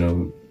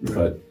fund,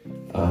 but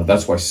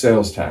that's why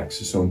sales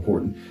tax is so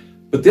important.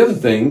 But the other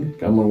thing,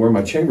 I'm going to wear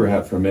my chamber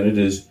hat for a minute,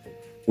 is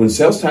when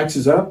sales tax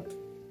is up,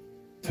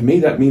 to me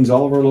that means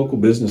all of our local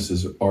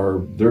businesses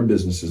their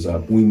businesses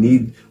up.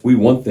 We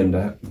want them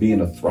to be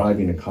in a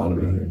thriving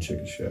economy here in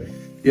Chickasha.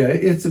 Yeah,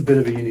 it's a bit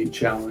of a unique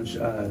challenge.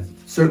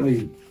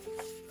 Certainly,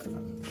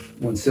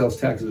 when sales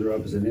taxes are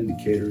up, is an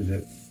indicator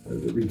that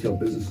the retail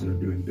businesses are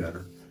doing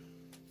better.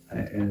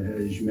 And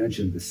as you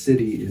mentioned, the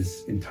city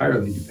is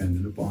entirely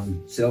dependent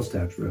upon sales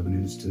tax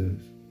revenues to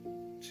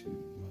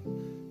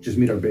just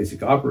meet our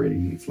basic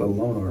operating needs, let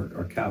alone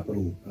our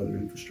capital, other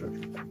infrastructure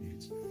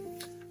needs.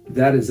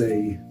 That is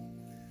a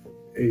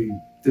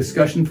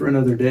discussion for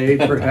another day,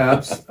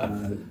 perhaps.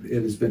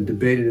 It has been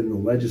debated in the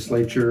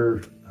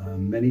legislature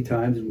many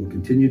times and will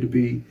continue to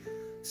be.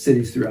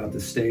 Cities throughout the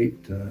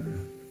state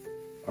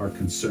are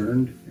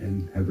concerned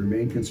and have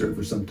remained concerned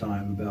for some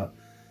time about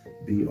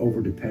the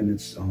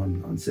overdependence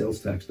on sales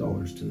tax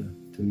dollars to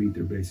meet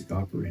their basic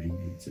operating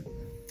needs.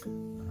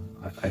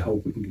 I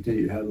hope we can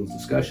continue to have those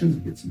discussions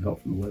and get some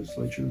help from the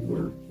legislature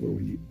where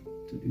we need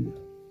to do that.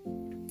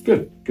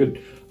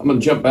 Good. I'm going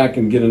to jump back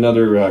and get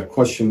another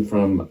question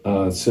from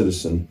a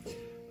citizen.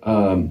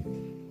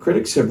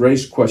 Critics have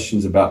raised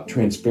questions about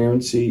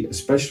transparency,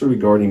 especially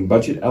regarding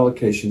budget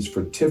allocations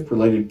for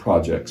TIF-related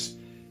projects.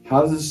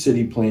 How does the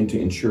city plan to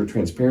ensure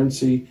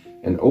transparency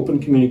and open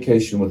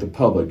communication with the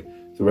public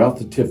throughout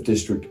the TIF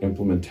district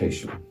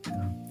implementation?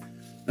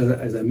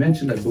 As I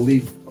mentioned, I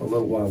believe a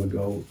little while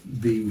ago,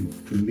 the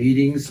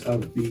meetings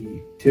of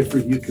the TIF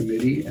review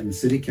committee and the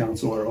city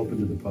council are open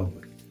to the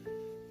public.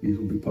 These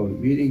will be public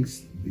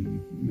meetings. The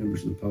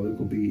members of the public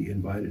will be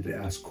invited to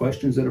ask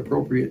questions at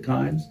appropriate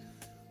times.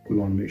 We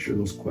want to make sure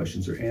those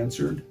questions are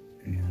answered,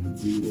 and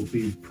we will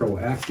be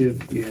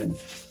proactive in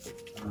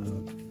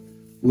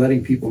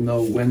letting people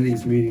know when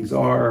these meetings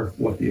are,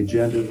 what the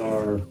agendas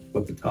are,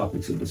 what the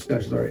topics of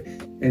discussion are.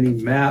 Any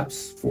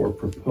maps for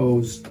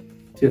proposed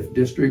TIF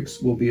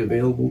districts will be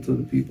available to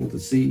the people to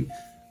see,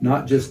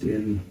 not just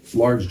in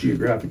large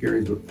geographic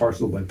areas, but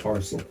parcel by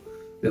parcel.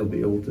 They'll be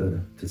able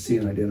to see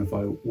and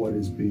identify what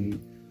is being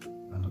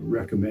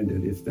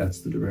recommended if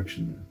that's the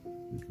direction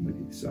the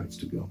committee decides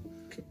to go.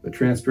 But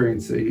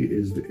transparency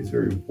is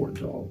very important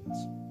to all of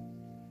us.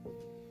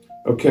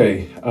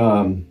 Okay.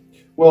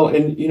 Well,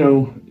 and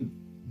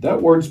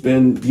that word's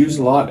been used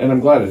a lot, and I'm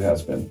glad it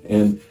has been.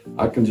 And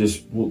I can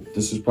this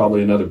is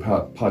probably another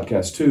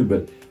podcast too,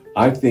 but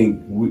I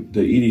think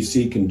the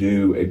EDC can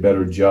do a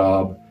better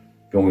job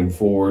going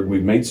forward.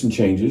 We've made some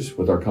changes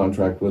with our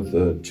contract with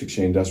the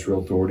Chickasha Industrial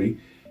Authority,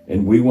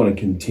 and we want to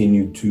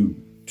continue to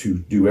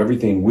do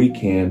everything we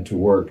can to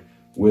work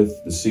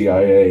with the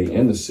CIA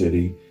and the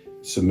city,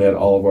 submit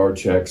all of our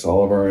checks,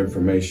 all of our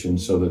information,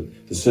 so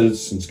that the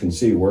citizens can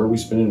see where are we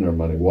spending our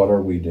money, what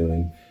are we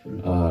doing.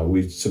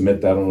 We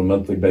submit that on a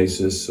monthly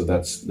basis, so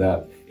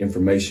that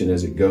information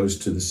as it goes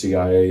to the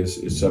CIA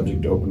is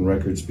subject to open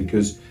records,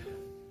 because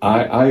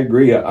I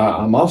agree.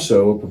 I'm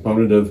also a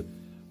proponent of,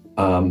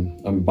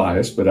 I'm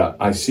biased, but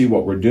I see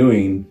what we're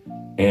doing,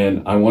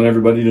 and I want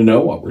everybody to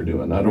know what we're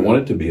doing. I don't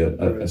want it to be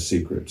a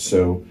secret.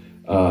 So,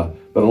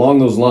 but along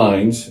those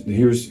lines,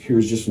 here's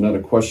just another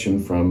question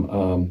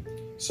from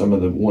some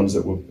of the ones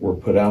that were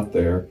put out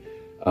there.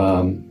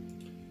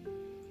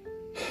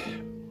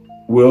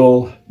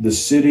 Will the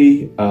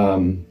city,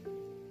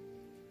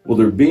 will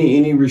there be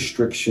any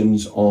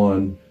restrictions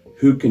on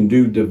who can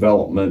do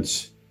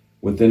developments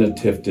within a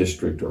TIF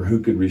district, or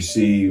who could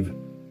receive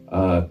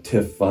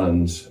TIF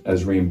funds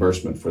as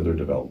reimbursement for their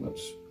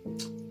developments?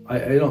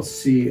 I don't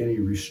see any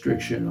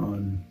restriction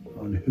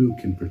on who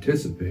can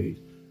participate.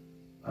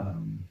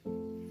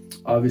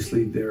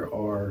 Obviously, there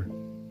are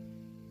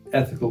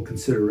ethical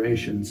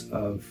considerations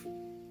of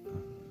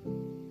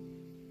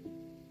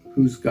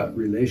who's got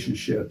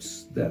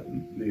relationships that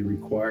may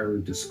require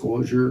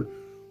disclosure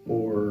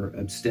or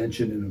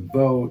abstention in a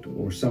vote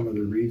or some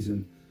other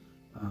reason.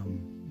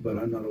 But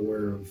I'm not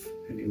aware of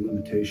any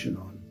limitation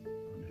on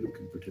who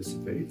can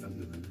participate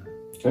other than that.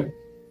 Okay.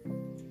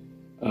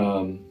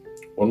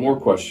 One more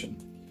question.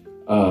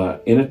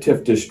 In a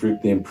TIF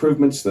district, the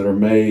improvements that are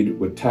made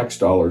with tax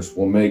dollars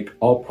will make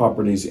all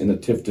properties in the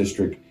TIF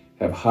district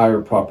have higher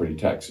property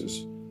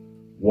taxes.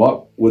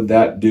 What would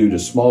that do to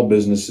small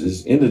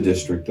businesses in the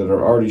district that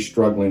are already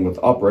struggling with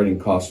operating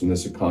costs in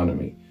this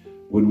economy?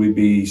 Would we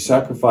be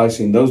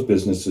sacrificing those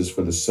businesses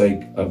for the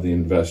sake of the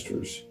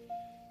investors?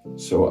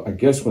 So I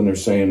guess when they're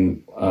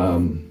saying,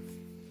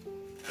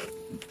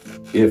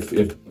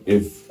 if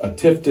if a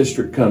TIF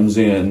district comes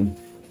in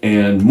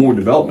and more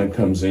development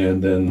comes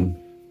in, then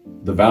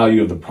the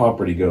value of the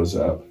property goes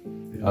up.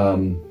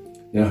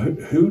 Now,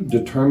 who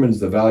determines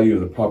the value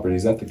of the property?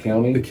 Is that the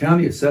county? The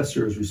county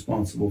assessor is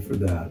responsible for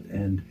that,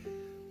 and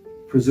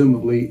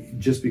presumably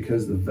just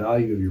because the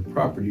value of your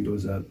property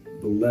goes up,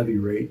 the levy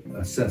rate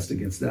assessed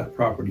against that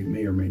property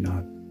may or may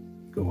not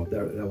go up.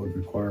 That would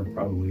require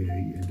probably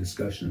a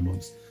discussion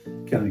amongst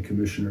county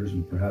commissioners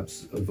and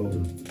perhaps a vote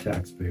of the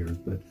taxpayers.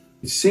 But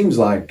it seems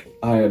like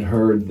I had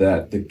heard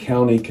that the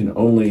county can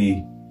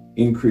only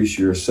increase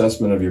your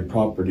assessment of your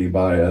property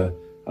by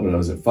I don't know,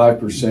 is it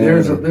 5%?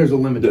 There's a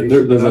limitation.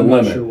 There's a limit.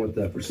 I'm not sure what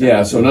that percentage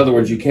Yeah, so in is. other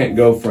words, you can't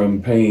go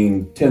from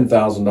paying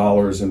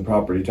 $10,000 in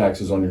property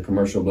taxes on your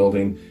commercial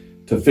building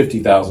to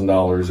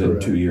 $50,000 in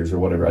 2 years or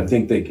whatever. I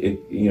think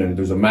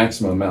there's a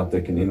maximum amount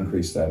that can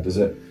increase that. Does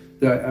it?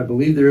 I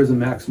believe there is a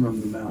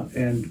maximum amount,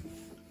 and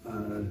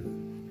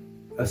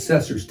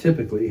assessors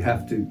typically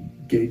have to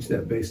gauge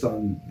that based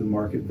on the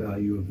market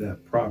value of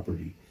that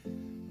property.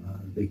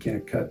 They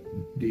can't cut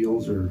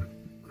deals or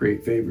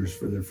create favors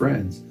for their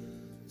friends.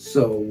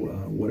 So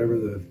whatever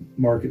the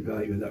market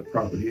value of that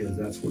property is,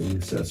 that's what the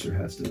assessor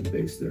has to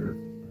base their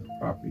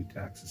property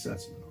tax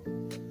assessment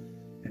on.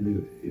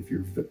 And if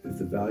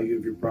the value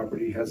of your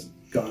property has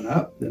gone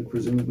up, then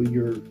presumably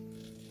your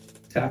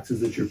taxes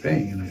that you're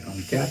paying on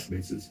a cash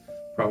basis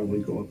probably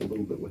go up a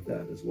little bit with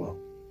that as well.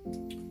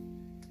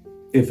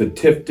 If a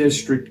TIF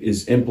district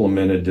is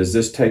implemented, does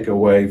this take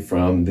away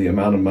from the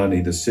amount of money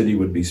the city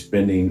would be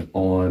spending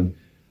on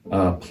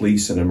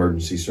police and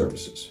emergency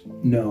services?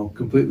 No,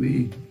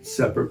 completely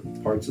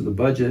separate parts of the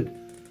budget.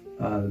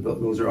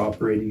 Those are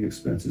operating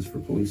expenses for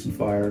police and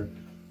fire.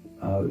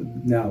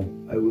 Now,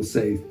 I will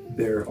say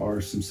there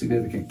are some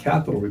significant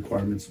capital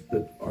requirements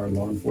that our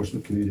law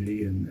enforcement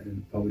community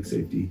and public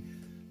safety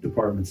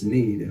departments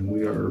need, and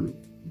we are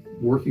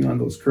working on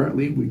those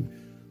currently. We've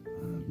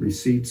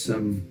received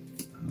some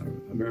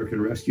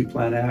American Rescue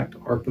Plan Act,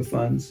 ARPA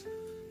funds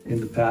in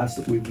the past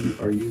that we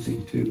are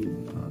using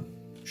to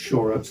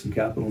shore up some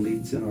capital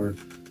needs in our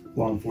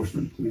law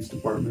enforcement police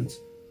departments,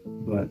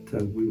 but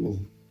we will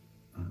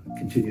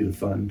continue to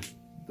fund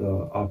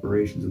the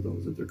operations of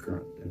those at their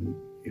current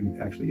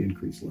and actually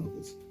increase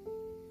levels.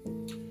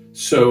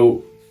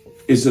 So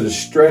is it a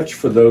stretch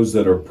for those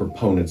that are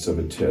proponents of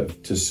a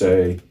TIF to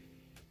say,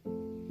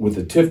 with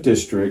a TIF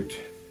district,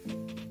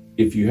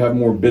 if you have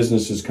more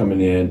businesses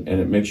coming in and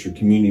it makes your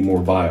community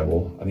more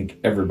viable? I think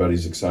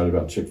everybody's excited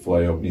about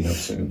Chick-fil-A opening up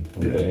soon.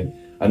 Okay,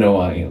 yeah. I know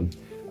I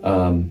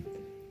am.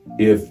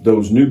 If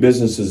those new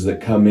businesses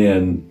that come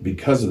in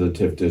because of the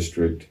TIF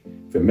district,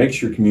 if it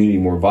makes your community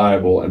more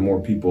viable and more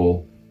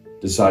people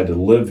decide to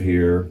live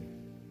here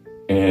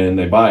and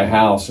they buy a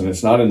house and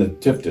it's not in the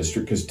TIF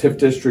district, because TIF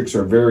districts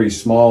are very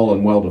small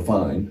and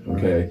well-defined,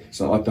 okay? Right.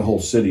 It's not like the whole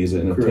city is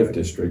in a TIF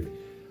district.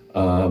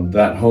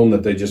 That home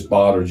that they just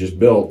bought or just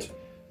built,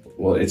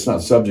 well, it's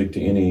not subject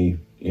to any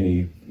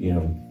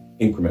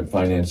increment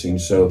financing,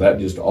 so that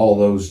just all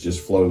those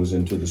just flows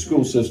into the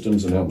school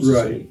systems and helps the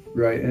city.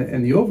 Right,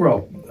 and the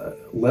overall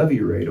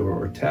levy rate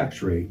or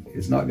tax rate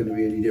is not going to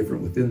be any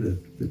different within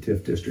the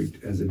TIF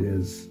district as it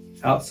is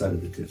outside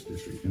of the TIF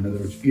district. In other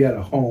words, if you had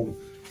a home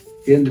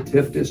in the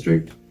TIF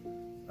district,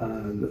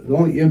 the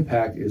only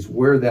impact is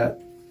where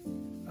that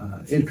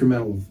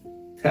incremental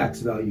tax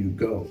value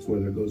goes,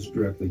 whether it goes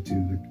directly to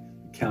the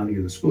county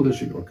or the school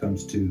district or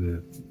comes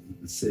to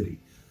the city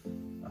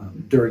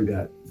during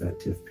that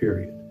TIF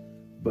period.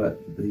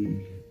 But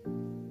the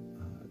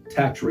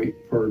tax rate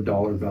per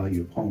dollar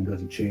value of home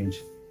doesn't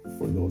change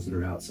for those that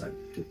are outside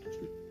the TIF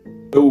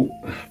district. So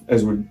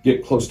as we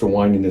get close to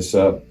winding this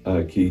up,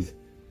 Keith,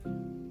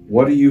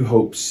 what do you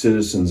hope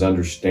citizens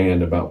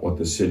understand about what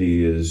the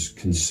city is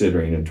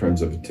considering in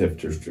terms of a TIF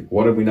district?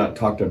 What have we not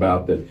talked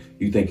about that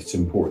you think it's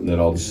important that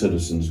all the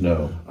citizens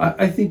know?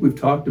 I think we've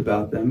talked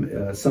about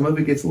them. Some of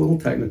it gets a little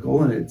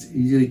technical and it's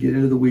easy to get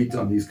into the weeds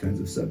on these kinds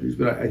of subjects.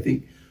 But I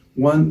think,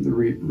 one, the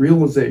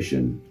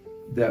realization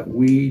that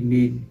we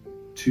need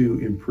to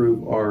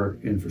improve our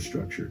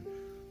infrastructure.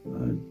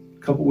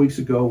 A couple weeks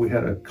ago, we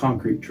had a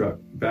concrete truck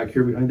back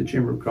here behind the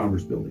Chamber of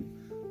Commerce building,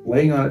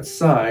 laying on its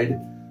side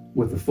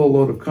with a full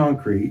load of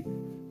concrete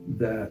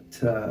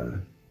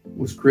that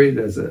was created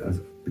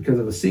because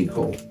of a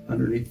sinkhole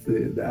underneath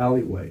the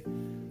alleyway.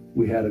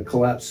 We had a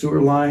collapsed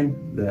sewer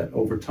line that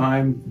over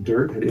time,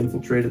 dirt had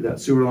infiltrated that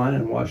sewer line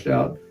and washed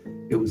out.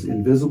 It was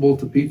invisible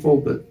to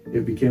people, but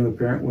it became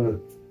apparent when a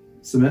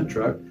cement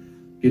truck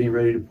getting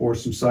ready to pour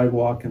some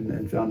sidewalk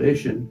and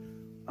foundation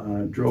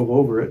drove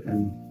over it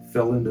and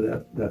fell into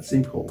that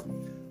sinkhole.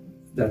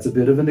 That's a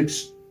bit of an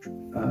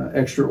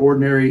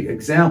extraordinary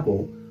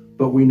example,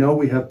 but we know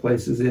we have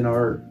places in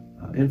our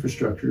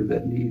infrastructure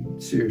that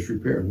need serious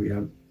repair. We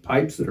have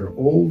pipes that are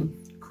old,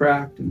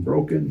 cracked, and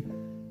broken,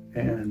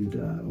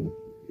 and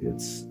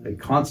it's a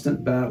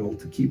constant battle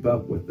to keep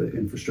up with the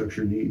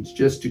infrastructure needs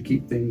just to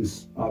keep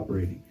things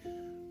operating.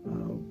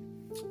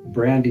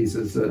 Brandy's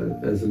as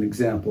an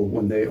example,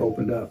 when they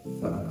opened up,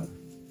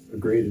 a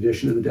great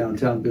addition to the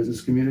downtown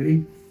business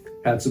community,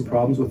 had some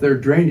problems with their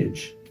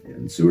drainage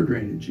and sewer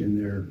drainage in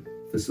their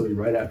facility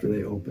right after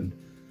they opened.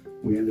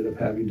 We ended up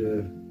having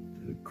to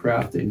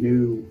craft a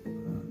new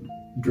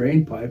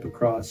drain pipe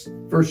across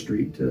First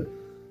Street to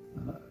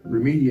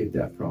remediate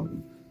that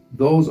problem.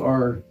 Those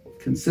are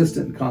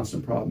consistent and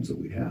constant problems that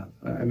we have.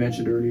 I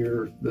mentioned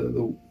earlier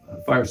the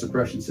fire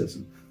suppression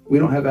system. We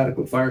don't have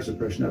adequate fire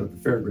suppression out at the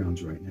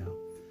fairgrounds right now.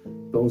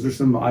 Those are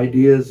some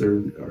ideas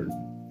or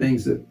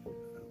things that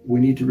we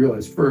need to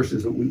realize. First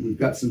is that we've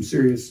got some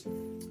serious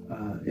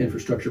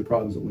infrastructure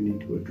problems that we need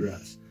to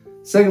address.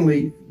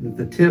 Secondly,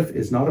 the TIF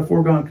is not a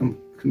foregone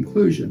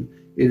conclusion.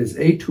 It is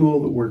a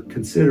tool that we're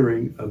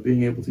considering of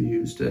being able to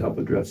use to help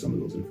address some of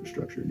those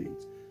infrastructure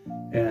needs.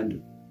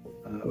 And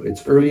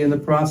it's early in the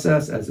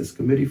process as this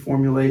committee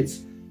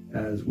formulates,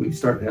 as we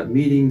start to have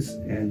meetings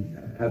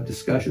and have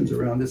discussions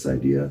around this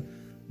idea,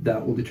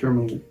 that will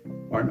determine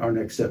our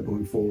next step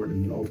going forward.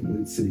 And then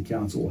ultimately the city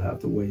council will have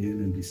to weigh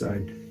in and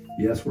decide,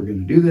 yes, we're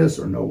going to do this,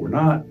 or no, we're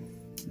not.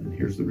 And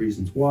here's the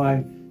reasons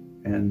why.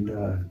 And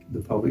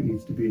the public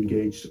needs to be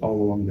engaged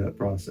all along that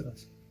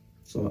process.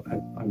 So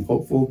I'm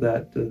hopeful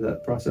that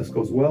that process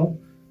goes well,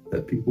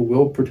 that people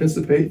will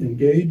participate and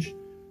engage,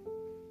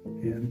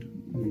 and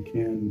we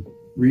can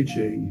reach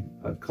a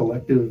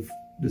collective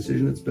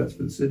decision that's best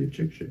for the city of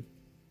Chickasha.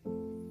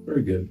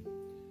 Very good.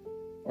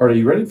 All right, are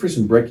you ready for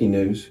some breaking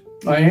news?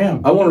 I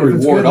am. I want to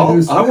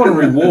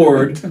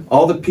reward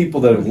all the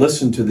people that have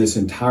listened to this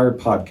entire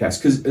podcast,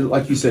 because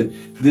like you said,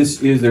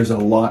 there's a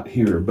lot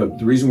here, but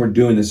the reason we're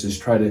doing this is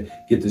try to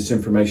get this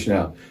information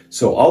out.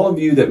 So all of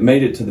you that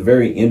made it to the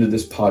very end of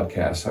this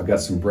podcast, I've got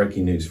some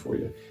breaking news for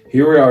you.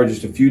 Here we are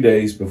just a few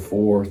days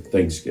before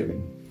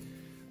Thanksgiving.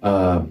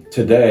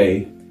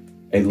 Today,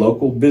 a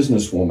local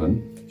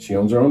businesswoman, she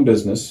owns her own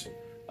business,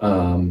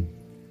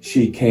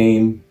 she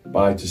came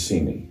by to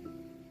see me.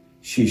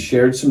 She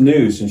shared some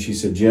news and she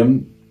said,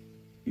 Jim,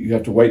 you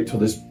have to wait till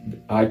this,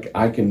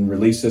 I can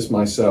release this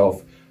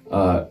myself,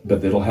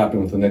 but it'll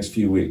happen within the next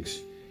few weeks.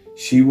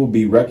 She will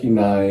be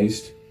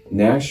recognized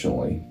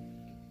nationally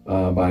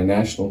by a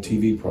national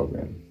TV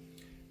program.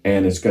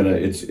 And it's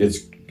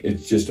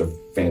just a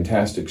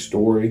fantastic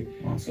story.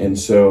 Awesome. And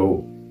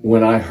so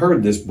when I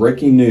heard this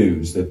breaking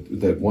news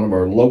that one of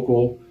our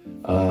local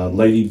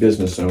lady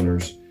business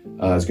owners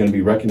is going to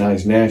be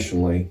recognized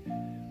nationally,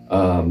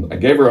 I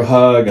gave her a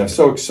hug. I'm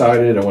so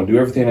excited. I want to do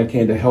everything I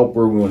can to help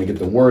her. We want to get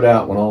the word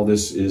out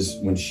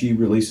when she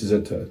releases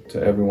it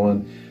to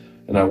everyone.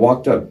 And I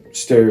walked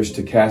upstairs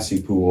to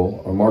Cassie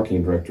Poole, our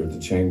marketing director at the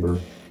chamber,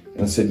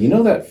 and I said, you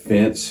know that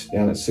fence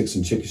down at 6th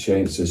and Chickasha,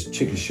 and it says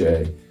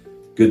Chickasha,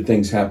 good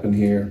things happen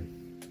here.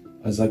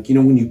 I was like,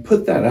 when you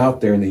put that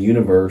out there in the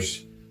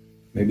universe,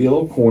 maybe a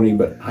little corny,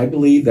 but I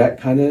believe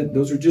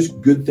those are just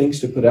good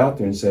things to put out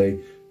there and say,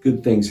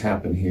 good things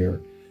happen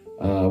here.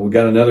 We've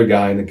got another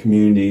guy in the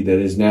community that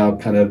is now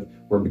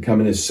we're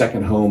becoming his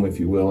second home, if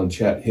you will, in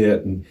Chet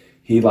Hitt, and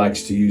he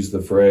likes to use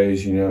the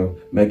phrase,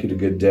 make it a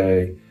good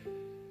day.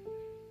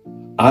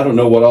 I don't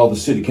know what all the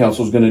city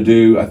council is going to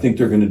do. I think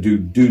they're going to do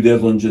due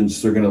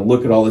diligence. They're going to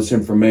look at all this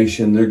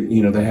information.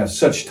 They have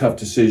such tough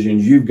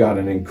decisions. You've got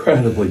an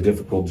incredibly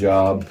difficult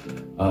job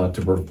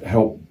to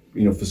help,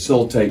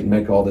 facilitate and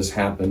make all this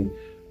happen.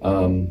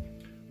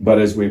 But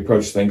as we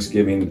approach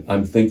Thanksgiving,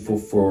 I'm thankful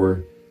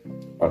for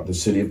the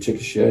city of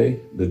Chickasha,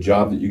 the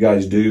job that you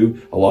guys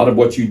do. A lot of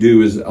what you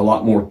do is a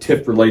lot more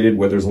TIF related,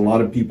 where there's a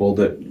lot of people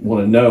that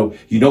want to know.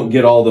 You don't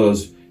get all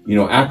those,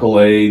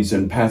 accolades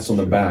and pats on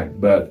the back.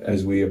 But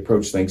as we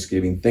approach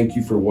Thanksgiving, thank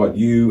you for what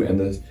you and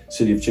the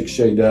city of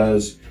Chickasha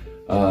does.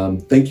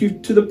 Thank you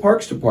to the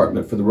Parks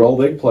Department for the role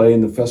they play in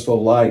the Festival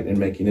of Light and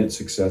making it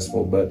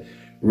successful. But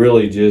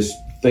really just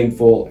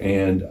thankful,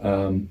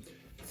 and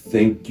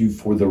thank you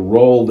for the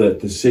role that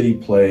the city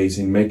plays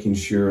in making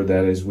sure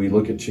that as we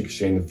look at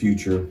Chickasha in the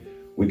future,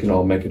 we can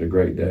all make it a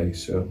great day.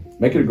 So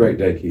make it a great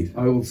day, Keith.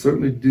 I will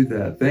certainly do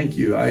that. Thank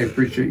you. I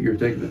appreciate your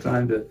taking the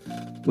time to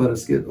let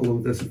us get a little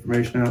of this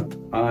information out.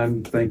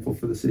 I'm thankful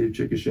for the city of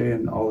Chickasha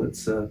and all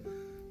that's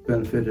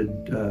benefited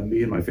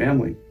me and my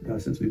family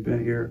since we've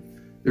been here.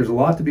 There's a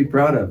lot to be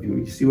proud of.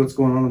 You see what's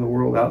going on in the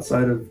world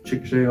outside of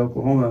Chickasha,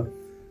 Oklahoma.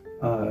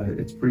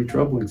 It's pretty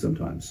troubling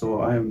sometimes.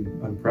 So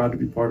I'm proud to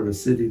be part of a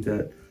city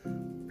that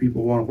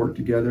people want to work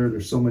together.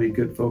 There's so many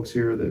good folks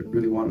here that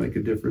really want to make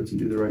a difference and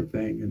do the right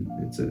thing, and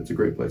it's a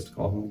great place to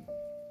call home.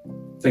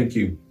 Thank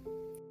you.